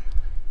women.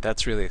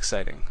 That's really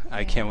exciting. Yeah.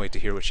 I can't wait to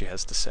hear what she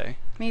has to say.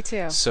 Me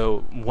too.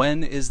 So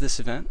when is this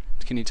event?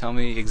 Can you tell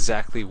me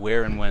exactly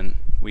where and when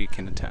we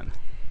can attend?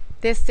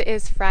 This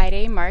is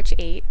Friday, March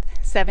 8th,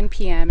 7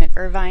 p.m. at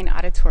Irvine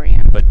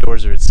Auditorium. But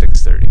doors are at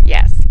 6:30.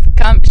 Yes.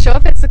 Show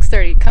up at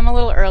 6:30. Come a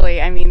little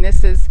early. I mean,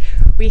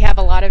 We have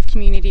a lot of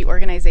community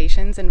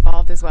organizations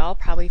involved as well,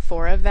 probably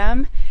 4 of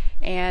them.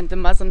 And the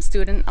Muslim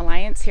Student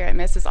Alliance here at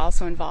MISS is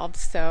also involved.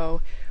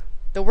 So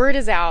the word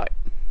is out.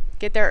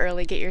 Get there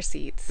early, get your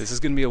seats. This is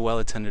going to be a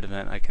well-attended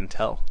event, I can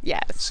tell.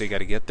 Yes. So you got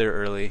to get there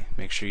early.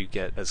 Make sure you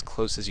get as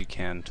close as you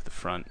can to the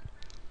front.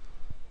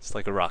 It's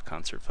like a rock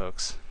concert,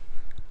 folks.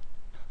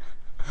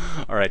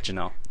 All right,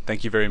 Janelle,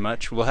 thank you very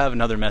much. We'll have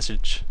another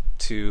message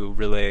to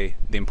relay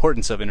the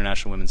importance of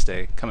International Women's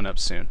Day coming up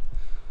soon.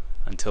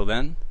 Until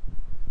then,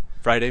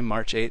 Friday,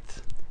 March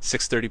 8th,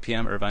 6:30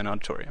 p.m., Irvine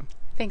Auditorium.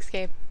 Thanks,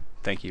 Gabe.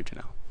 Thank you,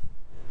 Janelle.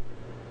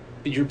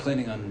 You're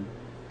planning on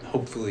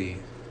hopefully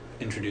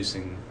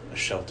introducing a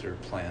shelter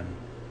plan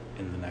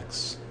in the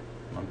next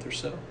month or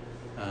so.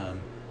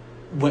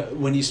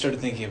 When you started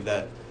thinking of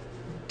that,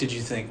 did you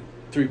think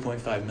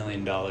 $3.5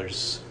 million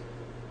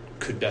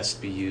could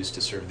best be used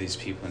to serve these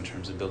people in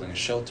terms of building a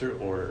shelter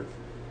or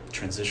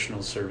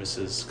transitional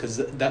services? Because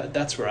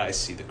that's where I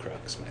see the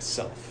crux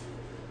myself,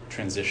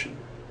 transition.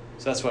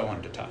 So that's why I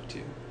wanted to talk to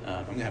you.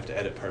 I'm going to have to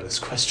edit part of this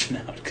question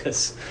out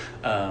because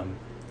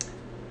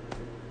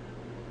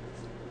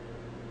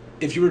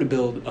if you were to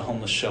build a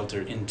homeless shelter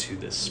into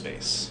this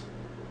space,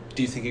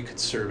 do you think it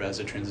could serve as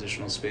a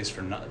transitional space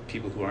for not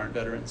people who aren't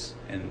veterans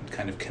and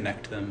kind of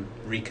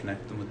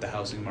reconnect them with the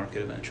housing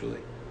market eventually?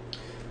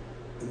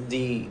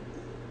 The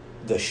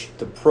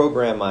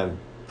program I'm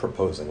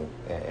proposing,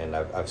 and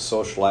I've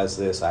socialized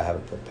this. I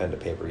haven't put pen to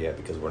paper yet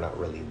because we're not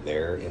really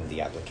there in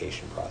the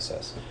application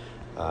process.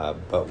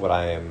 But what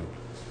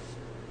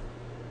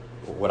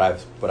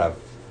I've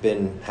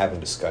been having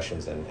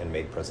discussions and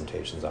made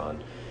presentations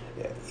on,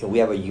 we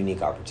have a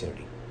unique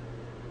opportunity.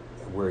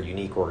 We're a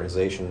unique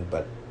organization,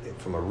 but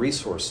from a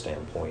resource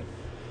standpoint,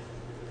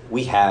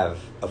 we have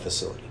a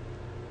facility.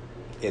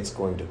 It's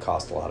going to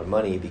cost a lot of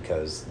money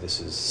because this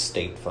is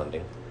state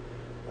funding.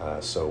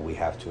 So we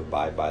have to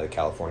abide by the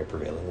California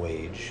prevailing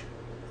wage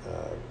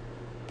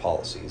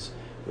policies,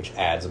 which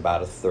adds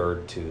about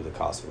 1/3 to the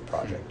cost of a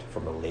project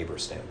from a labor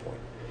standpoint.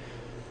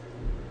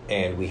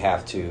 And we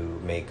have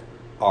to make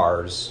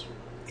ours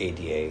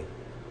ADA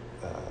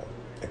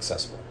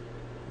accessible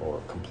or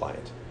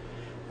compliant.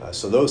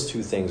 So those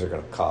two things are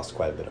going to cost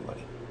quite a bit of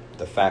money.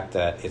 The fact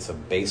that it's a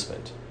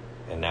basement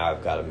and now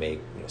I've got to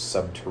make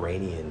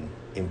subterranean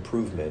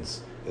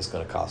improvements is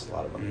going to cost a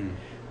lot of money.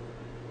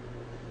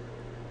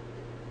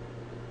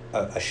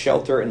 A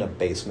shelter in a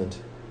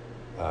basement,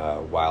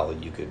 while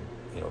you could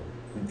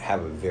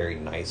have a very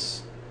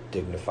nice,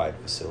 dignified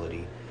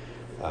facility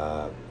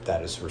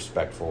that is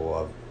respectful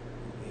of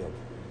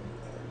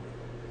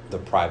the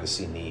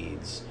privacy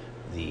needs,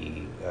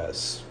 the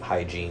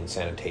hygiene,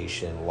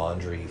 sanitation,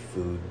 laundry,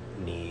 food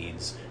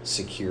needs,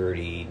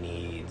 security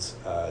needs,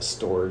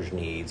 storage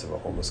needs of a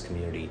homeless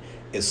community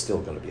is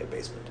still going to be a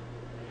basement.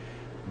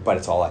 But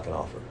it's all I can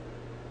offer.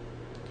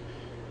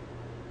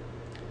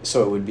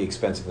 So it would be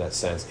expensive in that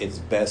sense. It's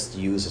best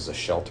used as a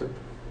shelter.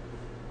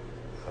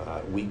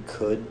 We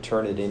could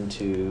turn it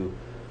into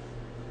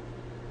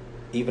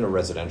even a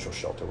residential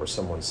shelter where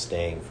someone's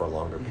staying for a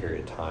longer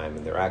period of time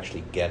and they're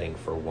actually getting,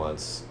 for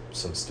once,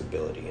 some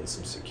stability and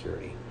some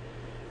security.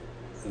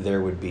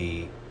 There would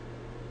be,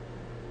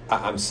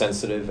 I'm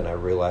sensitive and I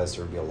realize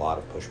there would be a lot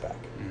of pushback.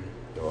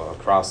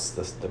 Across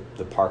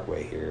the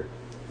parkway here,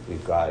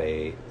 we've got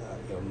a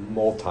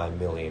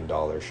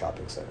multi-million-dollar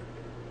shopping center.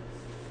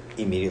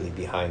 Immediately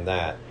behind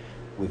that,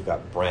 we've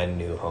got brand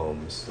new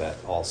homes that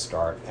all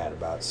start at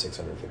about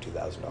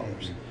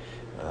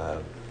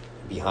 $650,000.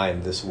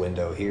 Behind this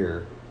window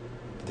here,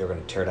 they're going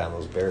to tear down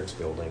those barracks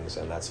buildings,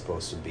 and that's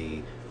supposed to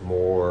be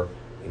more,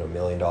 $1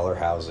 million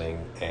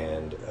housing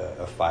and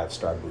a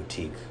 5-star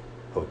boutique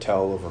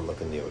hotel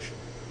overlooking the ocean.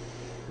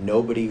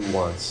 Nobody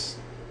wants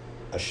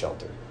a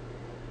shelter.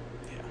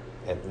 Yeah.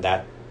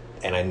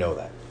 And I know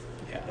that.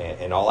 Yeah.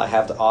 And all I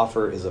have to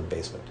offer is a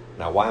basement.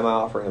 Now, why am I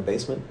offering a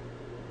basement?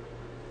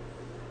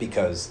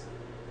 Because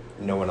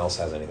no one else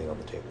has anything on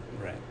the table.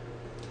 Right.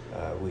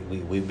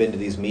 We've been to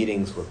these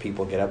meetings where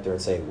people get up there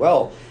and say,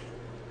 well,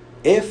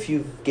 if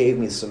you gave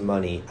me some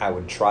money, I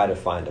would try to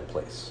find a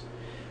place.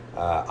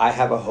 I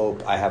have a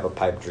hope, I have a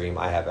pipe dream,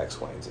 I have X,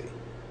 Y, and Z.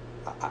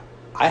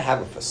 I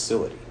have a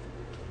facility.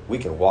 We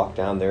can walk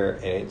down there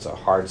and it's a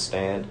hard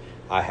stand.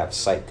 I have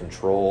site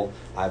control.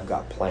 I've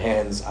got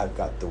plans. I've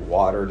got the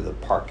water, the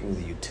parking,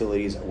 the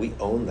utilities. We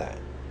own that.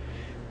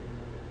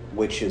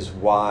 Which is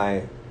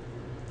why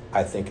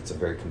I think it's a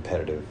very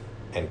competitive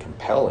and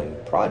compelling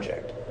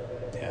project.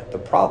 Yeah. The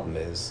problem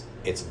is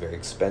it's very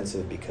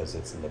expensive because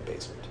it's in the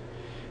basement.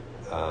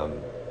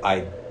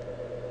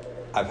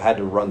 I've had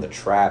to run the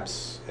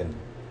traps and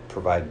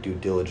provide due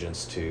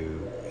diligence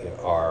to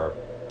our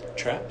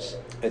traps.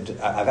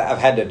 I've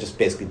had to just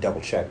basically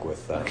double check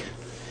with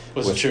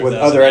with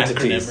other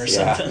entities. Or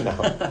something.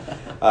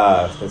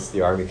 That's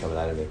the Army coming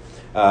out of me.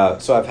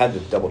 So I've had to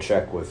double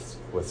check with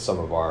some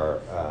of our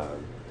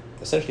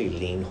essentially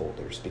lien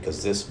holders,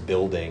 because this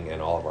building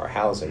and all of our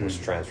housing was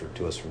transferred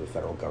to us from the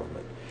federal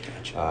government.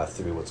 Gotcha.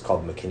 Through what's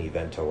called the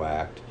McKinney-Vento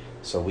Act.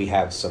 So we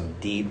have some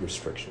deed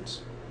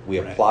restrictions. We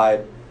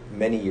applied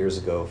many years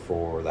ago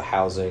for the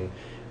housing.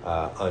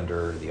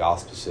 under the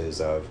auspices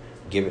of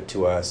give it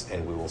to us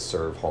and we will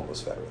serve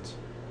homeless veterans.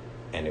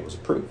 And it was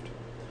approved.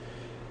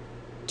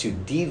 To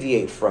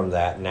deviate from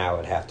that, now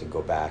I'd have to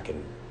go back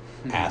and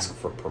ask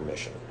for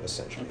permission,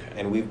 essentially. Okay.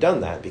 And we've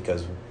done that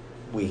because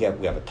we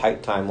have a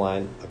tight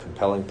timeline, a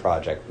compelling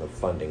project, and the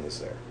funding is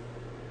there.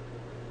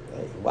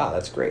 Wow,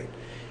 that's great.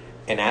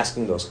 And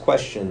asking those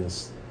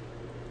questions,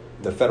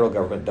 the federal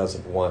government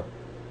doesn't want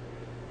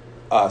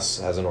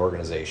us as an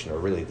organization, or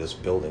really this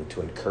building,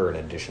 to incur an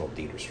additional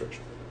deed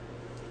restriction.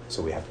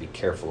 So we have to be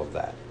careful of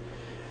that.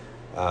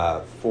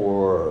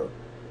 For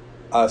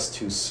us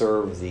to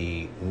serve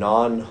the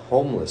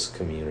non-homeless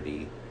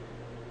community,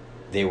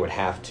 they would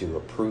have to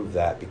approve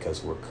that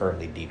because we're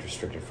currently deed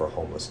restricted for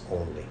homeless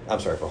only. I'm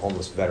sorry, for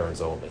homeless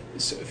veterans only.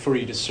 So for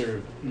you to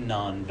serve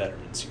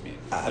non-veterans, you mean?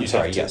 I'm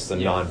sorry, yes, the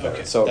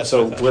non-veterans. Okay.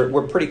 So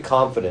we're pretty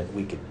confident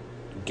we could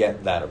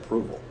get that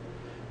approval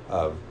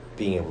of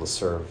being able to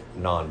serve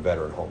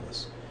non-veteran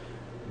homeless.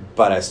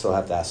 But I still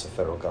have to ask the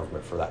federal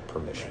government for that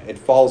permission. Right. It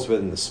falls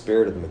within the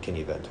spirit of the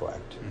McKinney-Vento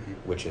Act, Mm-hmm.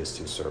 which is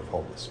to serve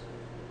homeless.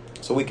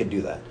 So we could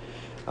do that.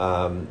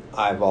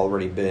 I've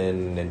already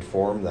been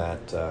informed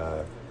that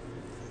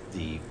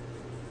the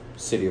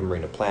City of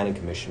Marina Planning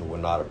Commission would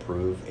not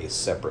approve a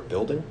separate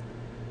building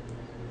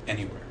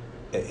Anywhere?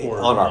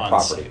 on our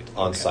property, site?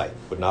 on Okay. site.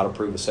 Would not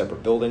approve a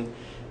separate building.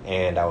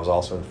 And I was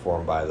also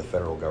informed by the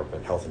federal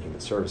government, Health and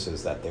Human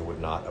Services, that they would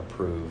not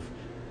approve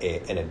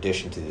an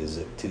addition to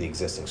the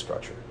existing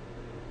structure.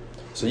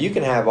 So you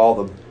can have all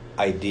the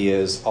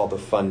ideas, all the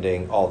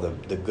funding, all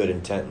the good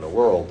intent in the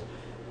world,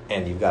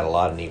 and you've got a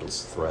lot of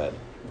needles to thread,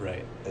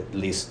 Right. at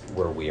least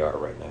where we are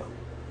right now.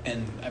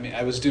 And I mean,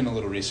 I was doing a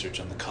little research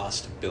on the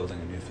cost of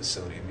building a new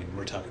facility. I mean,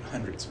 we're talking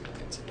hundreds of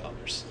millions of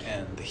dollars,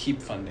 and the HEAP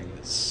funding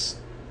is,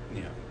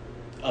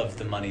 of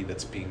the money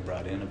that's being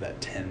brought in, of that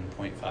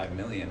 10.5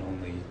 million,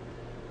 only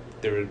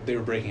they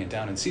were breaking it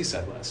down in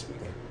Seaside last week.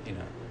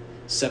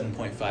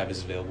 7.5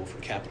 is available for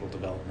capital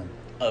development.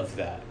 Of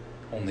that,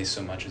 only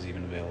so much is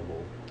even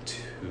available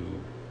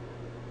to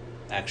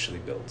actually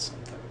build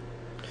something.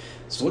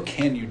 So what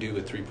can you do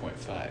with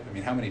 3.5? I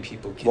mean, how many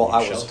people can you Well,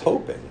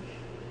 shelter?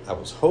 I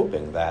was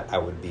hoping that I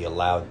would be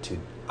allowed to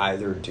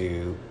either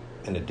do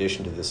an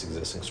addition to this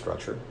existing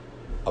structure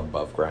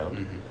above ground,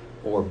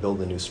 Mm-hmm. or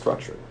build a new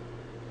structure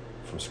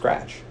from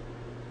scratch.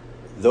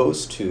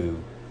 Those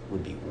two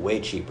would be way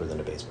cheaper than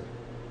a basement.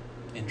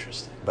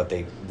 Interesting. But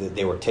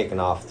they were taken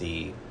off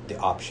the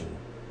option,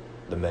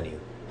 the menu.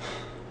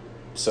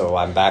 So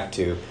I'm back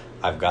to,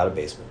 I've got a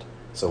basement.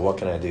 So what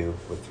can I do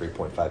with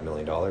 $3.5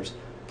 million?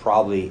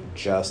 Probably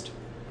just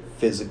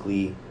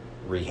physically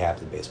rehab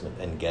the basement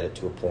and get it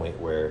to a point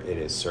where it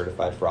is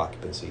certified for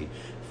occupancy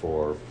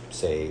for,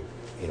 say,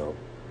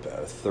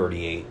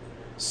 38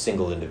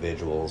 single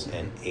individuals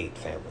and 8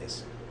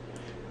 families.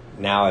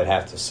 Now I'd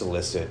have to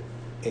solicit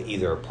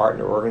either a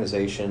partner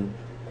organization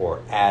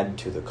or add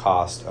to the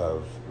cost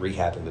of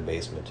rehabbing the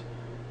basement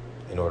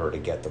in order to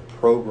get the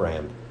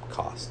program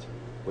cost,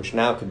 which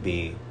now could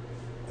be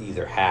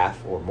either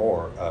half or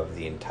more of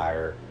the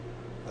entire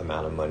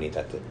amount of money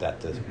that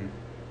Mm-hmm.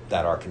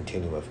 that our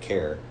continuum of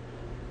care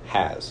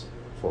has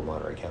for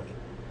Monterey County.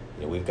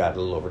 We've got a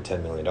little over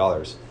 $10 million.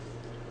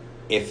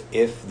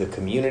 If the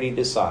community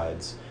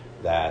decides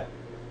that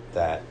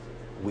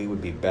we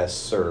would be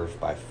best served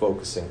by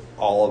focusing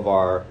all of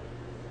our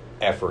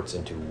efforts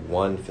into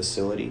one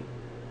facility,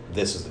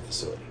 this is the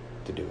facility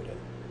to do it in.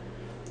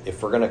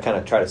 If we're going to kind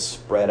of try to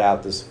spread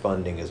out this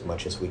funding as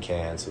much as we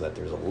can so that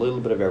there's a little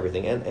bit of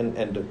everything, and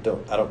I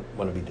don't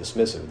want to be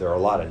dismissive, there are a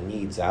lot of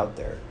needs out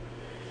there,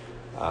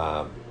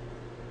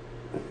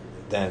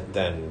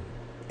 then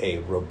a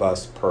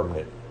robust,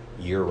 permanent,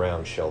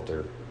 year-round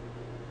shelter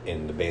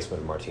in the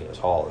basement of Martinez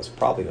Hall is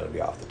probably going to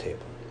be off the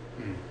table.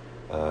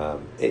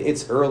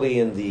 It's early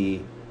in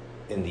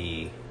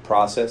the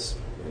process.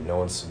 No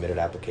one's submitted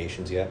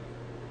applications yet,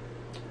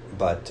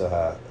 but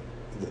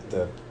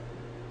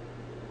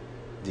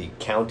the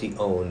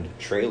county-owned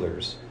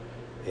trailers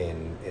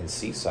in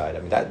Seaside, I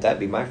mean, that'd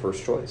be my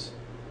first choice.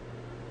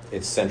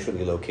 It's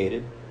centrally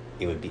located.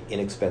 It would be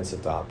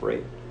inexpensive to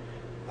operate.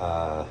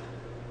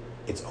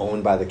 It's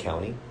owned by the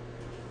county.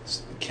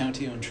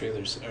 County-owned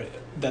trailers,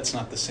 that's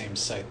not the same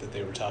site that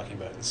they were talking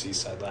about in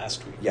Seaside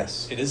last week.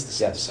 Yes. It is the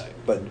same Yes. site.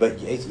 But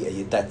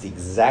that's the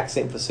exact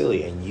same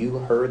facility, and you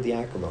heard the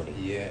acrimony.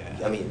 Yeah.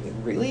 I mean,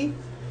 really?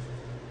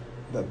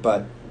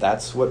 But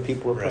that's what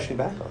people are pushing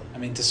back on. I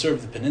mean, to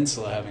serve the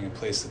peninsula, having a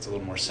place that's a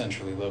little more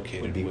centrally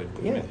located would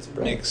it's brilliant.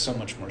 make so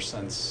much more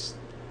sense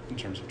in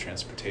terms of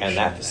transportation. And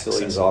that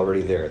facility is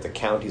already there. The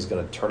county's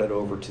going to turn it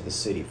over to the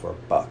city for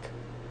 $1.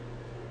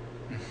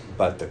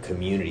 But the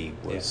community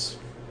was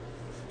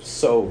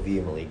so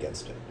vehemently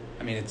against it.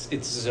 I mean,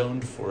 it's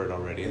zoned for it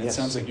already, and Yes. it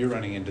sounds like you're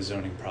running into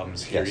zoning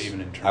problems here, Yes. even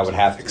in terms I would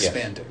have of to,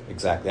 expanding. Yes,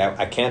 exactly.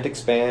 I can't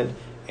expand,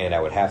 and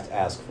I would have to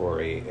ask for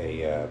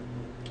a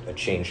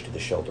change to the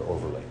shelter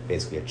overlay,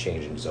 basically a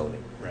change in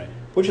zoning, Right.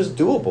 which is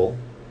doable,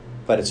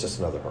 but it's just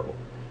another hurdle.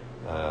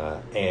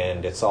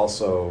 And it's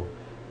also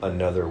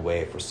another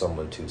way for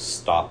someone to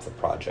stop the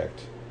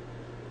project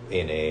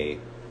in a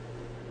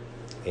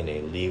in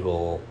a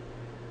legal,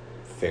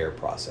 fair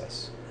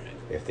process. Right.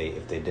 If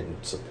they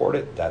didn't support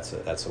it, that's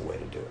a way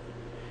to do it.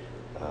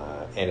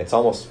 And it's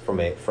almost from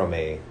my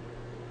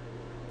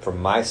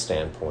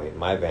standpoint,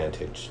 my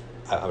vantage,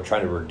 I'm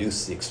trying to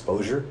reduce the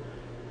exposure,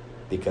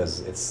 because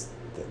it's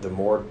the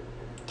more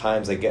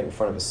times they get in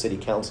front of a city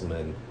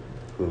councilman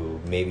who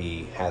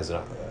maybe has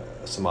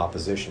some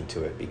opposition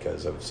to it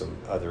because of some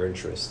other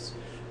interests,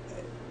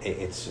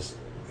 it's just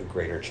a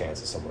greater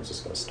chance that someone's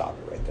just going to stop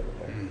it right then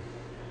and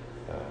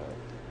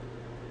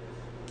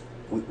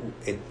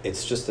there.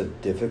 It's just a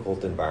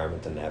difficult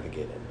environment to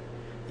navigate in.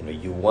 You know,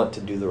 you want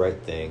to do the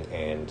right thing,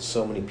 and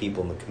so many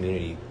people in the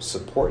community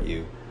support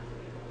you,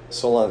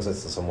 so long as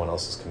it's in someone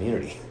else's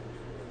community.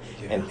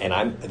 Yeah.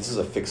 And this is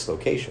a fixed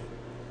location.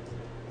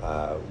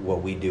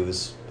 What we do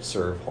is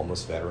serve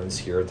homeless veterans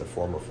here at the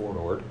former Fort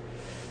Ord,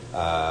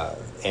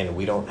 and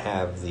we don't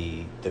have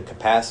the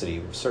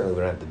capacity, certainly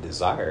we don't have the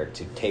desire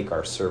to take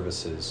our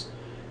services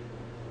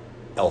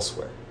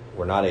elsewhere.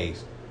 We're not a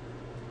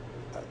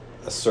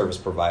service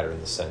provider in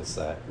the sense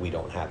that we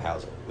don't have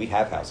housing. We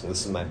have housing.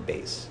 This is my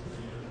base.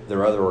 There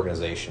are other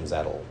organizations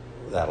that'll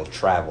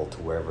travel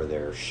to wherever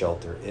their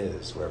shelter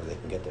is, wherever they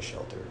can get the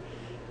shelter.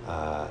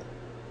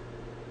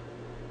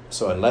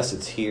 So unless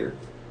it's here,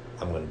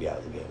 I'm going to be out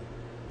of the game,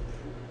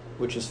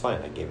 which is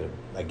fine. I gave it,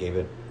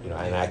 you know,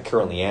 and I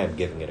currently am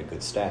giving it a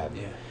good stab.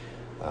 Yeah.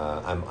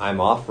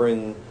 I'm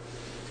offering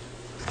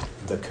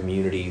the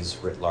communities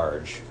writ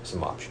large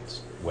some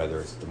options, whether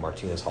it's the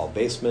Martinez Hall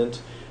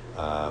basement,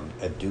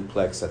 a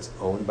duplex that's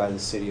owned by the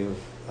city of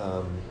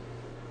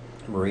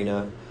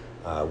Marina,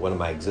 one of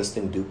my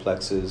existing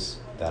duplexes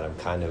that I'm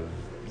kind of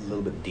a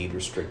little bit deed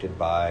restricted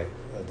by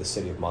the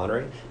city of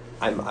Monterey.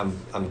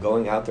 I'm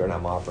going out there and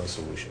I'm offering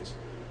solutions.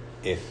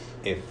 If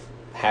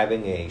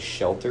having a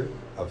shelter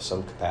of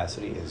some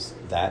capacity is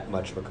that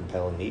much of a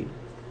compelling need,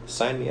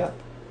 sign me up.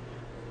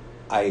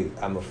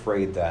 I'm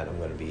afraid that I'm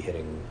going to be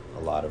hitting a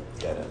lot of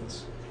dead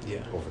ends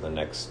over the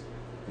next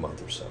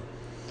month or so.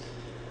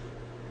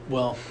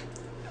 Well,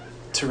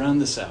 to round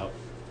this out,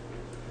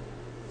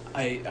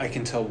 I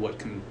can tell what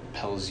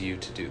compels you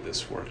to do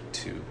this work,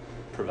 to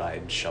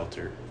provide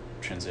shelter,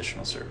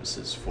 transitional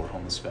services for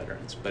homeless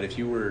veterans. But if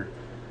you were,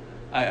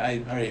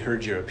 I already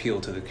heard your appeal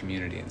to the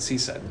community in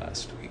Seaside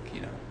last week.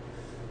 You know,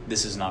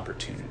 this is an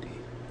opportunity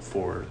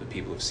for the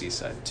people of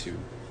Seaside to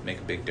make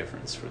a big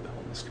difference for the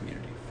homeless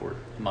community, for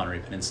Monterey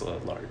Peninsula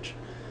at large.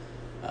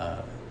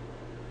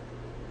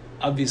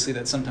 Obviously,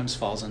 that sometimes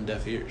falls on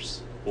deaf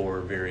ears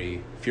or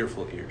very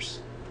fearful ears.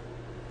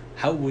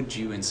 How would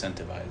you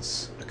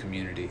incentivize a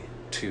community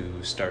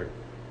to start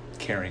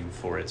caring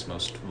for its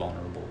most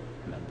vulnerable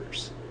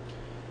members?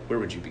 Where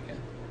would you begin?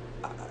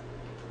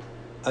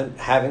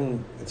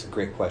 It's a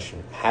great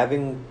question.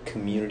 Having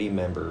community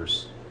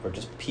members or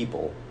just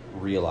people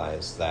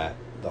realize that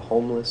the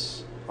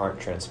homeless aren't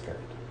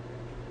transparent.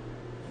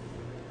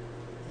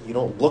 You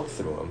don't look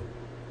through them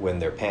when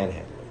they're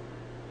panhandling.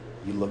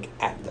 You look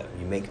at them.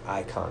 You make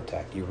eye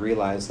contact. You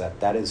realize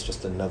that is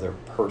just another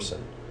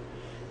person,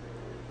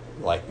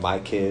 like my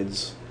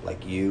kids,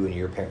 like you and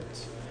your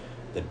parents.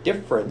 The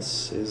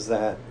difference is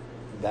that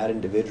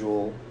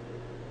individual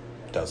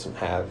doesn't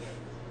have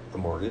a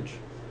mortgage,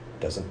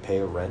 doesn't pay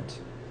a rent,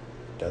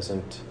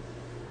 doesn't,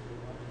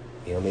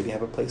 maybe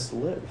have a place to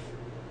live.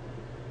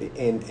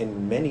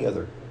 In many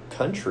other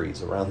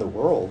countries around the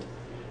world,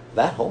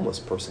 that homeless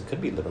person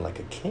could be living like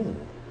a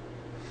king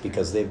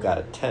because they've got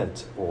a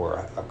tent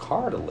or a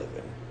car to live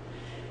in.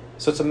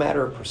 So it's a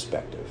matter of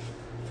perspective,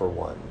 for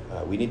one.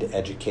 We need to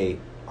educate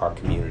our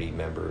community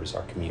members,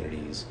 our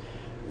communities,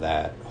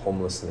 that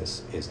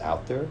homelessness is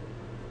out there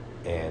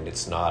and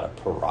it's not a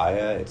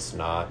pariah. It's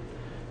not,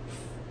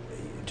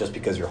 just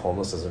because you're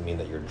homeless doesn't mean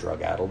that you're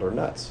drug-addled or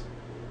nuts.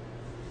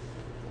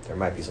 There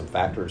might be some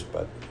factors,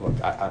 but look,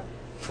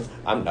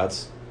 I'm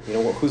nuts.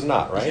 Who's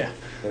not, right? Yeah,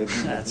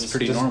 that's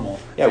pretty normal.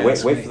 Yeah, wait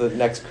for the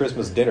next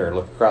Christmas dinner and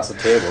look across the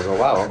table and go,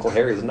 wow, Uncle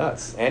Harry's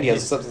nuts. And he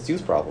has a substance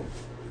use problem.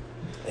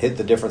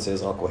 The difference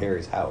is Uncle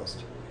Harry's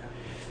housed.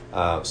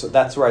 So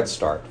that's where I'd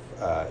start,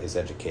 is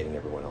educating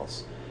everyone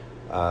else.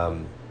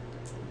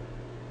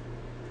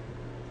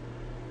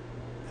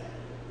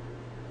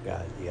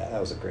 Yeah, that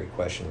was a great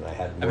question. I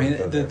had.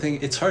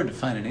 It's hard to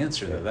find an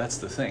answer though. That's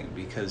the thing,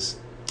 because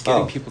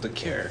getting people to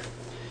care.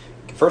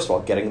 First of all,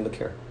 getting them to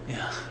care.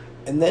 Yeah.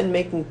 And then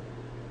making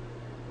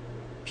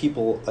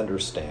people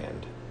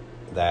understand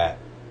that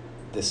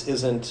this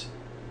isn't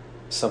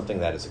something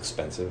that is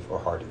expensive or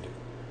hard to do.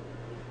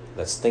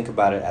 Let's think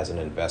about it as an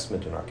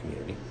investment in our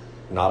community,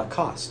 not a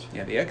cost.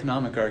 Yeah, the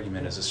economic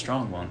argument is a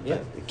strong one. Yeah,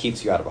 it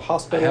keeps you out of a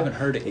hospital. I haven't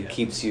heard it yet. It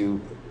keeps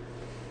you,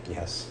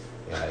 yes.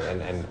 Yeah,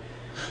 and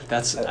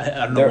that's,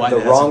 I don't know why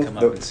that hasn't come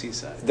up in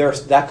Seaside.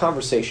 That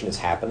conversation is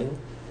happening.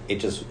 It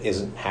just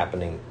isn't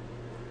happening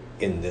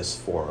in this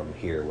forum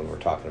here when we're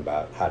talking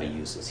about how to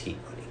use this heat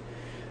money.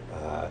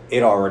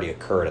 It already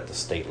occurred at the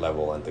state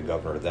level, and the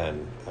governor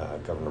then,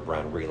 Governor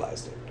Brown,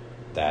 realized it.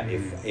 That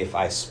if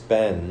I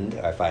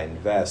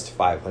invest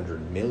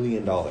 $500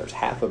 million,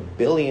 $500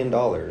 million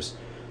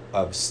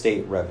of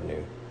state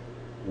revenue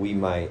we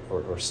might,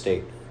 or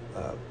state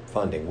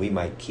funding, we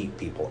might keep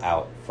people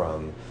out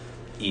from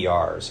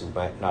ERs. We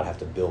might not have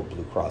to build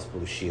Blue Cross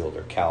Blue Shield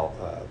or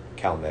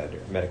CalMed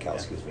or Medi-Cal,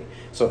 excuse me.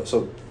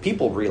 So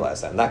people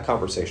realize that, and that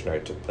conversation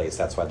already took place.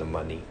 That's why the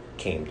money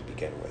came to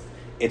begin with.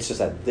 It's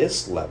just at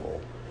this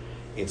level,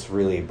 it's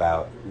really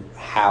about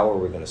how are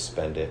we going to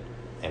spend it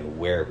and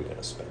where are we going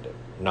to spend it,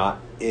 not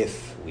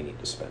if we need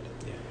to spend it.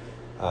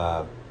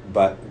 Yeah.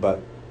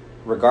 But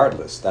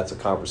regardless, that's a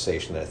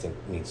conversation that I think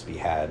needs to be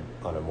had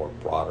on a more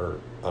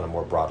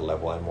broad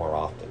level and more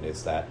often.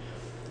 Is that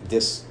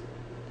this,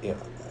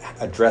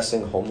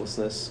 addressing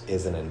homelessness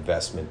is an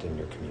investment in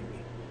your community.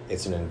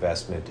 It's an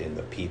investment in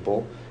the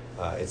people.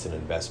 It's an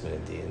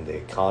investment in the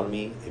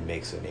economy. It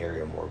makes an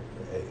area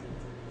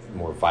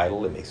more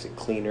vital. It makes it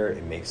cleaner.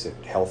 It makes it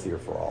healthier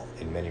for all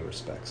in many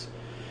respects.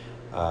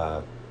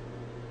 So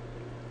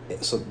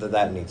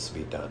that needs to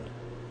be done.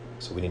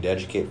 So we need to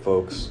educate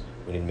folks.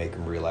 We need to make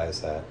them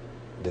realize that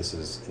this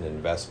is an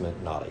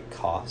investment, not a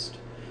cost.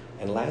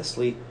 And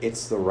lastly,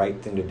 it's the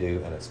right thing to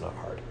do, and it's not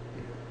hard.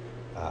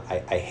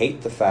 I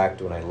hate the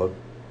fact when I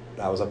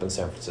was up in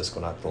San Francisco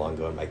not too long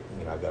ago, and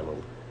I've got a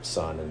little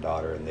son and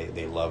daughter, and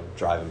they love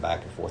driving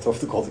back and forth over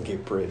the Golden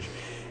Gate Bridge.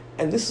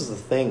 And this is the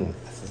thing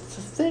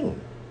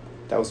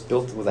that was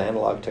built with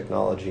analog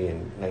technology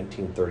in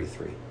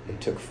 1933. It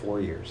took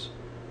 4 years,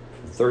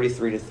 from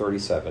 33 to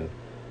 37,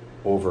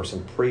 over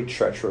some pretty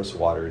treacherous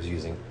waters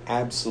using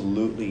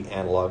absolutely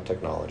analog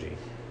technology.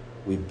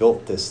 We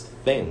built this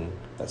thing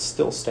that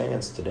still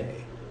stands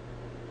today.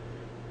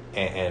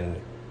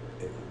 And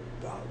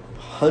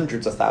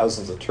hundreds of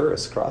thousands of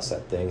tourists cross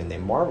that thing and they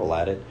marvel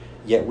at it,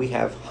 yet we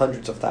have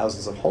hundreds of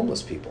thousands of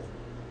homeless people.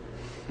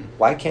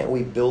 Why can't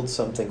we build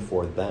something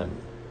for them?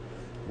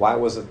 Why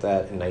was it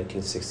that in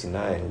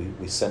 1969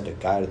 we sent a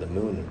guy to the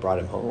moon and brought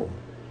him home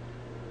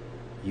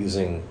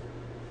using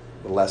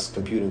less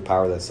computing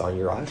power that's on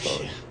your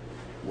iPhone?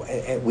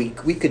 And we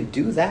could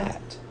do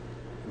that,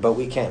 but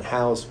we can't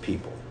house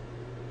people.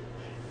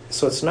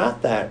 So it's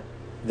not that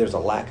there's a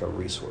lack of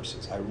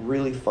resources. I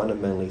really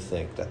fundamentally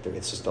think that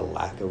it's just a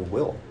lack of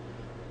will.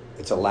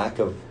 It's a lack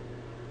of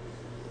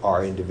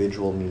our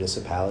individual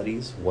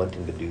municipalities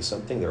wanting to do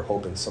something. They're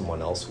hoping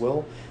someone else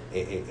will.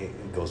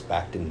 It goes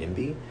back to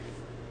NIMBY.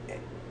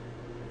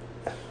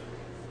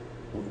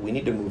 We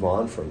need to move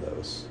on from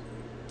those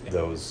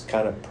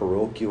kind of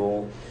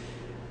parochial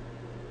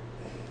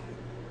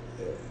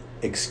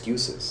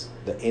excuses,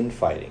 the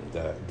infighting,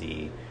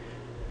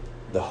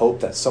 the hope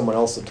that someone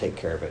else will take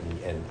care of it,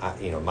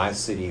 and my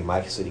city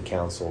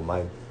council,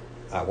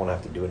 I won't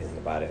have to do anything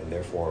about it, and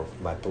therefore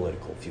my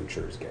political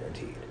future is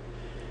guaranteed.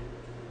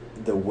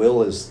 The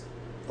will is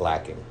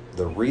lacking.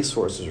 The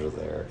resources are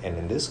there, and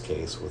in this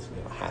case, with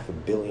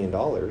 $500 million,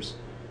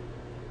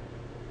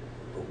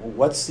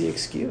 what's the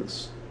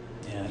excuse?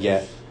 Yeah.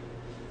 Yet,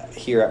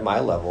 here at my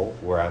level,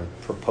 where I'm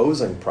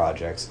proposing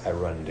projects, I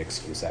run into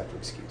excuse after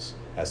excuse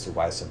as to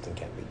why something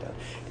can't be done,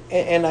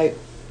 and I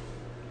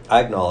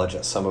acknowledge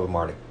that some of them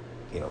aren't,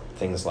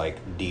 things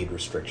like deed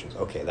restrictions.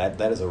 Okay,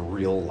 that is a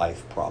real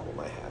life problem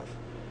I have.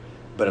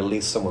 But at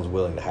least someone's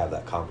willing to have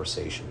that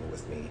conversation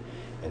with me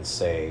and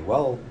say,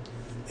 well,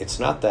 it's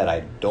not that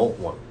I don't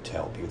want to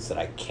help you, it's that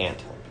I can't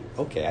help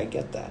you. Okay, I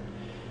get that.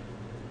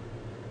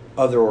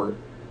 Other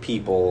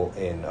people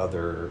in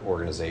other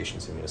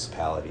organizations and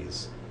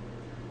municipalities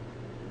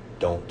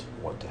don't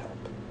want to help.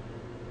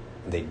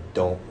 They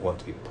don't want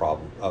to be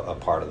a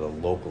part of the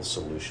local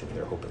solution.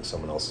 They're hoping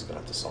someone else is going to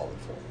have to solve it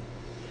for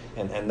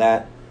them. And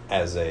that,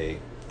 as a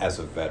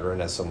veteran,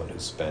 as someone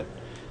who's spent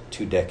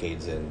 2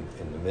 decades in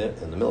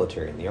the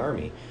military, in the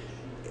Army,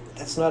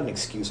 that's not an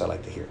excuse I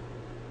like to hear.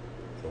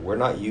 We're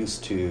not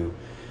used to,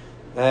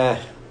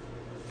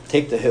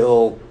 take the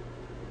hill,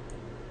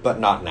 but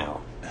not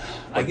now.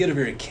 I get a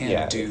very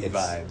can-do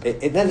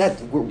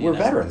vibe. We're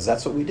veterans.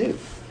 That's what we do.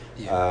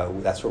 Yeah.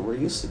 That's what we're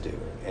used to do.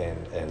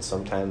 And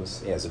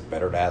sometimes, is it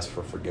better to ask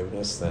for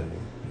forgiveness than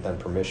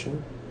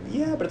permission?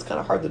 Yeah, but it's kind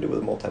of hard to do with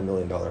a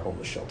multi-million-dollar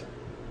homeless shelter.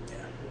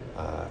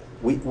 Yeah.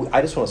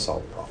 I just want to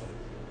solve the problem.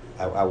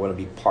 I want to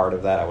be part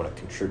of that. I want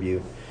to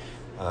contribute.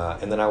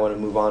 And then I want to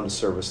move on to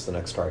service the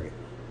next target,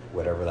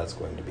 whatever that's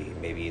going to be.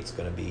 Maybe it's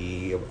going to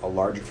be a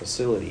larger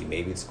facility.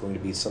 Maybe it's going to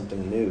be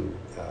something new,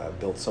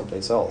 built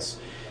someplace else.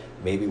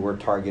 Maybe we're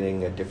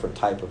targeting a different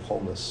type of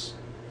homeless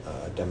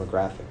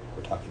demographic.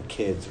 We're talking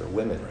kids or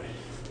women. Right.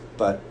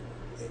 But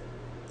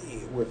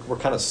we're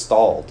kind of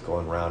stalled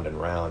going round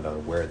and round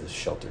on where this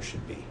shelter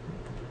should be.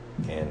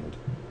 And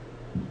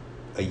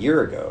a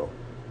year ago,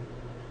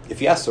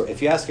 if you ask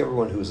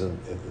everyone who's in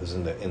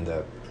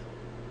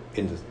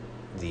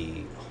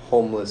the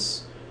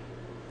homeless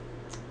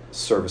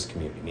service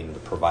community, meaning the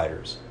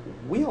providers,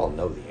 we all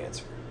know the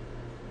answer.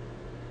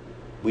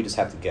 We just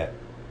have to get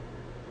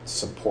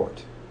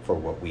support for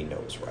what we know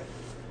is right.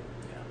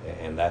 Yeah.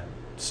 And that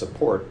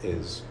support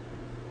is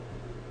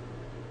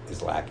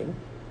lacking,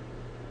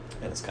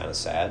 and it's kind of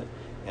sad,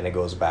 and it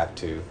goes back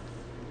to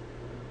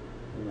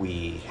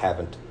we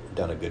haven't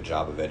done a good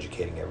job of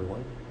educating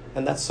everyone,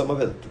 and that's some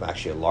of it.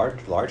 Actually, a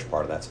large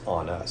part of that's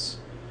on us.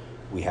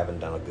 we haven't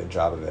done a good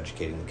job of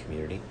educating the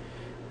community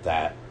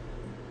that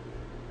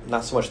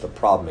not so much the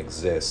problem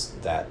exists,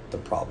 that the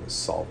problem is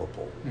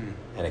solvable.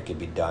 And it can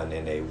be done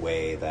in a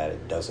way that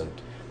it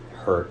doesn't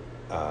hurt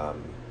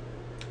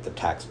the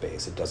tax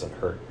base, it doesn't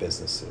hurt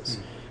businesses,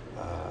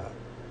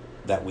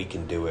 that we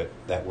can do it,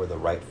 that we're the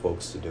right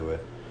folks to do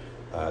it,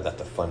 that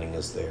the funding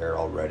is there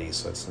already,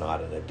 so it's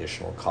not an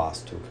additional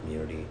cost to a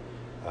community,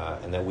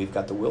 and that we've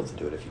got the will to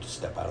do it. If you just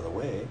step out of the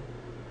way,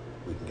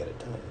 we can get it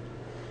done.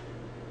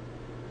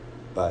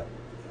 But,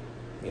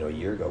 a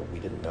year ago, we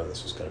didn't know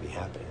this was going to be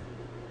happening.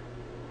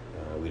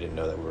 We didn't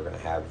know that we were going to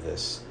have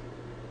this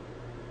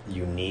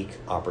unique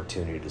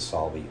opportunity to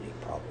solve a unique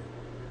problem.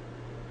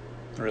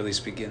 Or at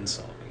least begin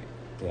solving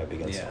it. Yeah,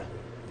 solving it. Yeah.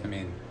 I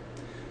mean,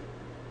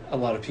 a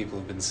lot of people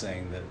have been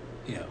saying that,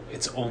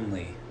 it's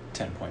only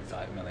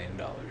 $10.5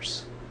 million.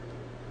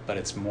 But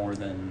it's more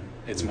than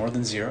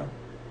zero,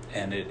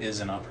 and it is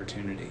an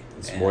opportunity.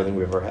 It's more than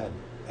we've ever had.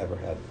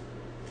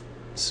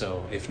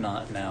 So if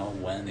not now,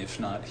 when? If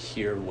not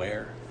here,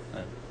 where?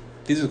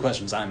 These are the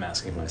questions I'm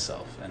asking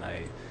myself, and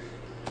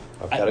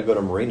I've got to go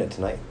to Marina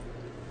tonight.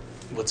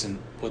 What's happening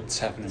in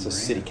Marina? It's a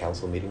city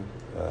council meeting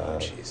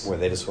where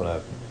they just want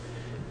to.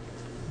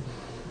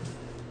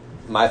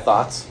 My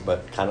thoughts,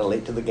 but kind of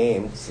late to the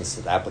game since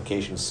the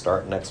applications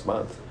start next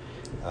month.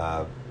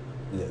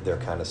 They're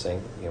kind of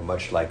saying,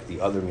 much like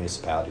the other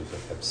municipalities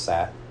that have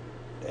sat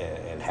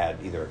and had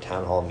either a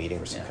town hall meeting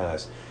or some kind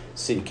of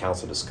city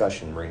council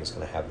discussion, Marina's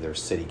going to have their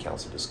city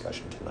council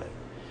discussion tonight.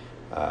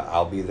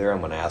 I'll be there. I'm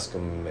going to ask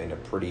them in a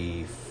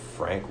pretty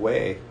frank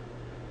way,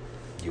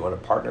 do you want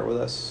to partner with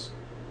us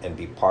and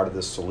be part of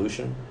this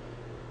solution?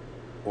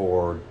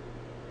 Or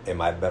am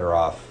I better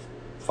off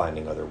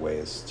finding other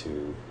ways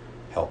to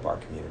help our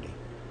community?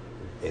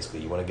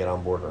 Basically, you want to get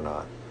on board or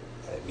not?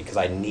 Because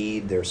I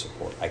need their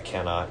support. I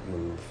cannot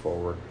move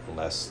forward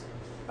unless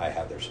I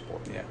have their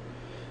support. Yeah.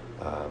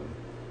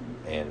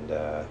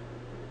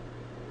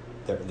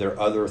 There are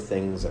other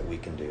things that we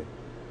can do.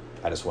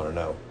 I just want to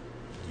know,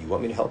 do you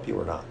want me to help you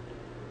or not?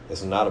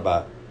 This is not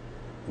about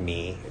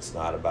me. It's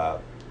not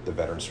about the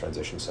Veterans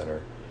Transition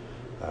Center.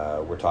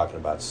 We're talking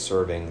about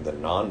serving the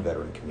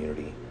non-veteran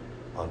community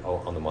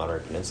on the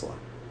Monterey Peninsula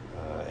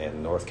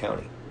and North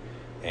County.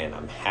 And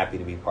I'm happy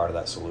to be part of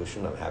that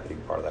solution. I'm happy to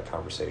be part of that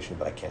conversation,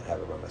 but I can't have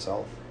it by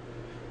myself.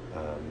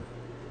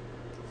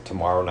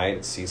 Tomorrow night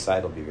at Seaside,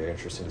 it'll be very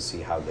interesting to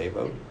see how they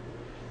vote.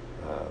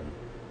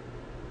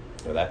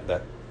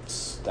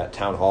 That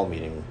town hall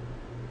meeting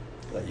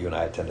that you and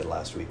I attended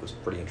last week was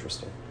pretty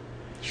interesting.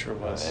 Sure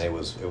was. And it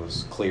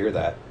was clear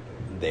that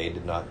they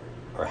did not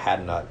or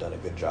had not done a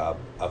good job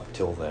up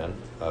till then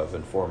of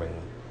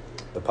informing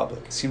the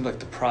public. It seemed like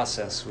the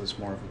process was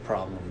more of a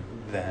problem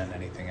than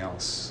anything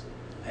else.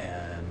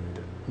 And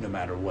no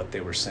matter what they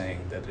were saying,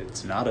 that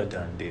it's not a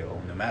done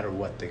deal, no matter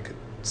what they could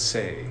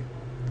say,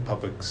 the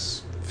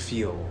public's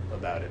feel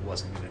about it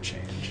wasn't going to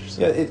change.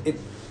 So. Yeah,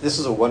 this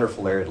is a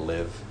wonderful area to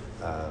live,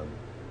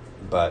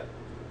 but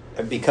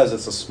because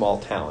it's a small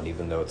town,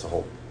 even though it's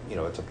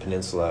it's a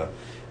peninsula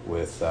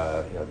with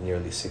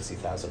nearly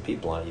 60,000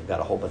 people on it, you've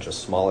got a whole bunch of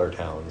smaller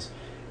towns,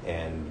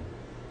 and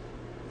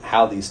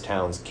how these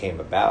towns came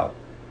about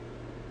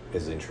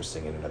is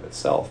interesting in and of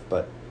itself,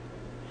 but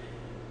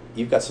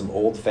you've got some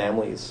old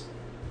families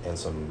and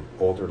some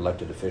older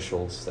elected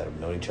officials that have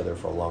known each other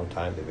for a long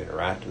time. They've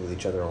interacted with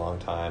each other a long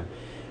time,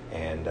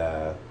 and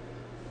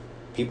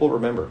people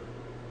remember.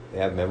 They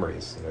have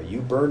memories.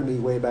 You burned me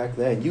way back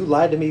then. You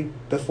lied to me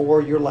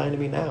before. You're lying to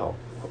me now.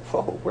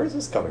 Whoa, where's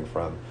this coming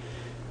from?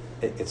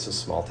 It's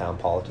just small town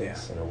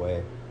politics in a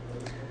way.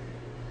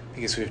 I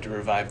guess we have to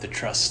revive the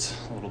trust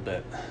a little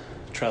bit.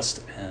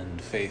 Trust and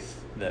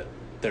faith that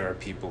there are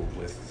people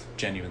with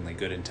genuinely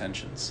good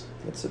intentions.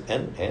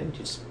 And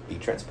just be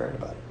transparent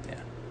about it.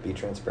 Yeah. Be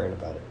transparent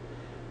about it.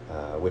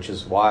 Which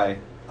is why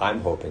I'm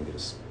hoping to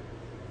just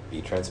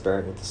be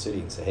transparent with the city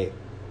and say, hey,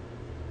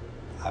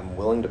 I'm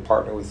willing to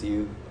partner with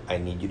you. I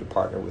need you to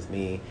partner with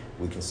me.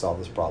 We can solve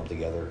this problem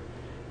together.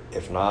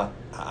 If not,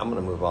 I'm going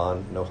to move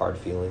on. No hard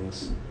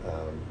feelings.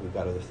 We've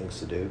got other things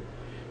to do.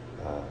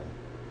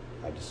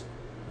 I just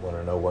want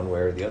to know one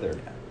way or the other.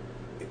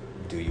 Yeah.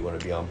 Do you want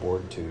to be on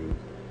board to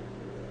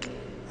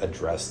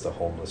address the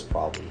homelessness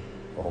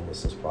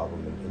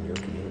problem in your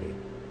community?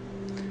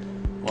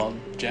 Well,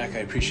 Jack, I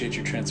appreciate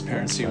your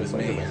transparency with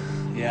me.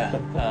 Yeah,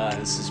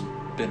 this has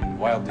been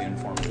wildly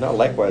informative. No,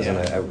 likewise, yeah.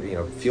 And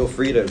I feel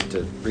free to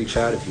reach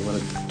out if you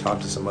want to talk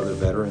to some other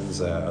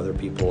veterans, other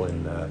people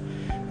in the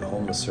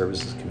homeless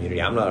services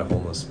community. I'm not a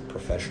homeless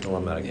professional.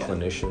 I'm not a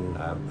clinician.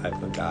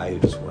 I'm a guy who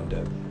just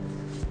wanted to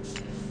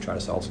try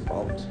to solve some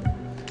problems.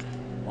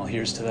 Well,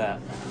 here's to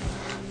that.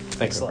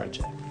 Thanks a lot,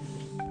 Jack.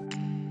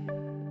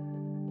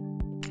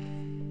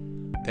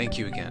 Thank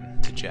you again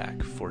to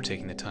Jack for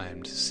taking the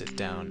time to sit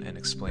down and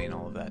explain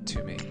all of that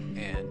to me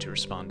and to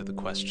respond to the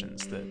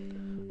questions that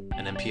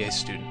an MPA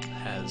student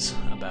has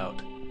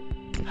about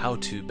how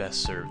to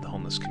best serve the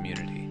homeless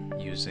community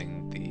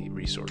using the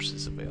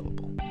resources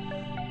available.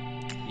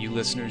 You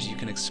listeners, you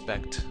can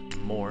expect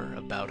more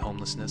about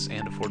homelessness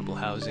and affordable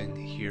housing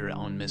here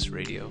on Miss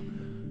Radio.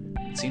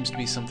 It seems to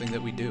be something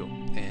that we do,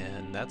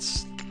 and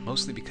that's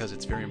mostly because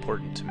it's very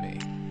important to me.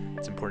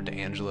 It's important to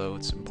Angelo,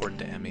 it's important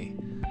to Emmy.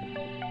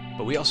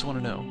 But we also want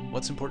to know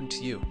what's important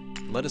to you.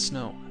 Let us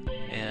know.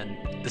 And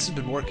this has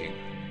been working.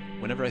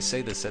 Whenever I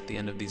say this at the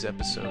end of these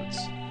episodes,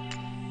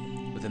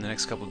 within the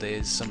next couple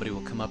days, somebody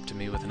will come up to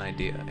me with an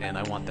idea, and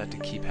I want that to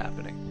keep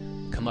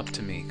happening. Come up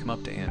to me, come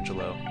up to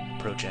Angelo,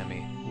 approach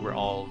Emmy. We're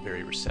all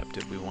very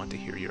receptive. We want to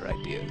hear your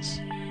ideas.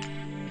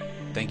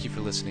 Thank you for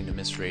listening to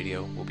Miss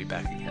Radio. We'll be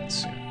back again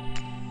soon.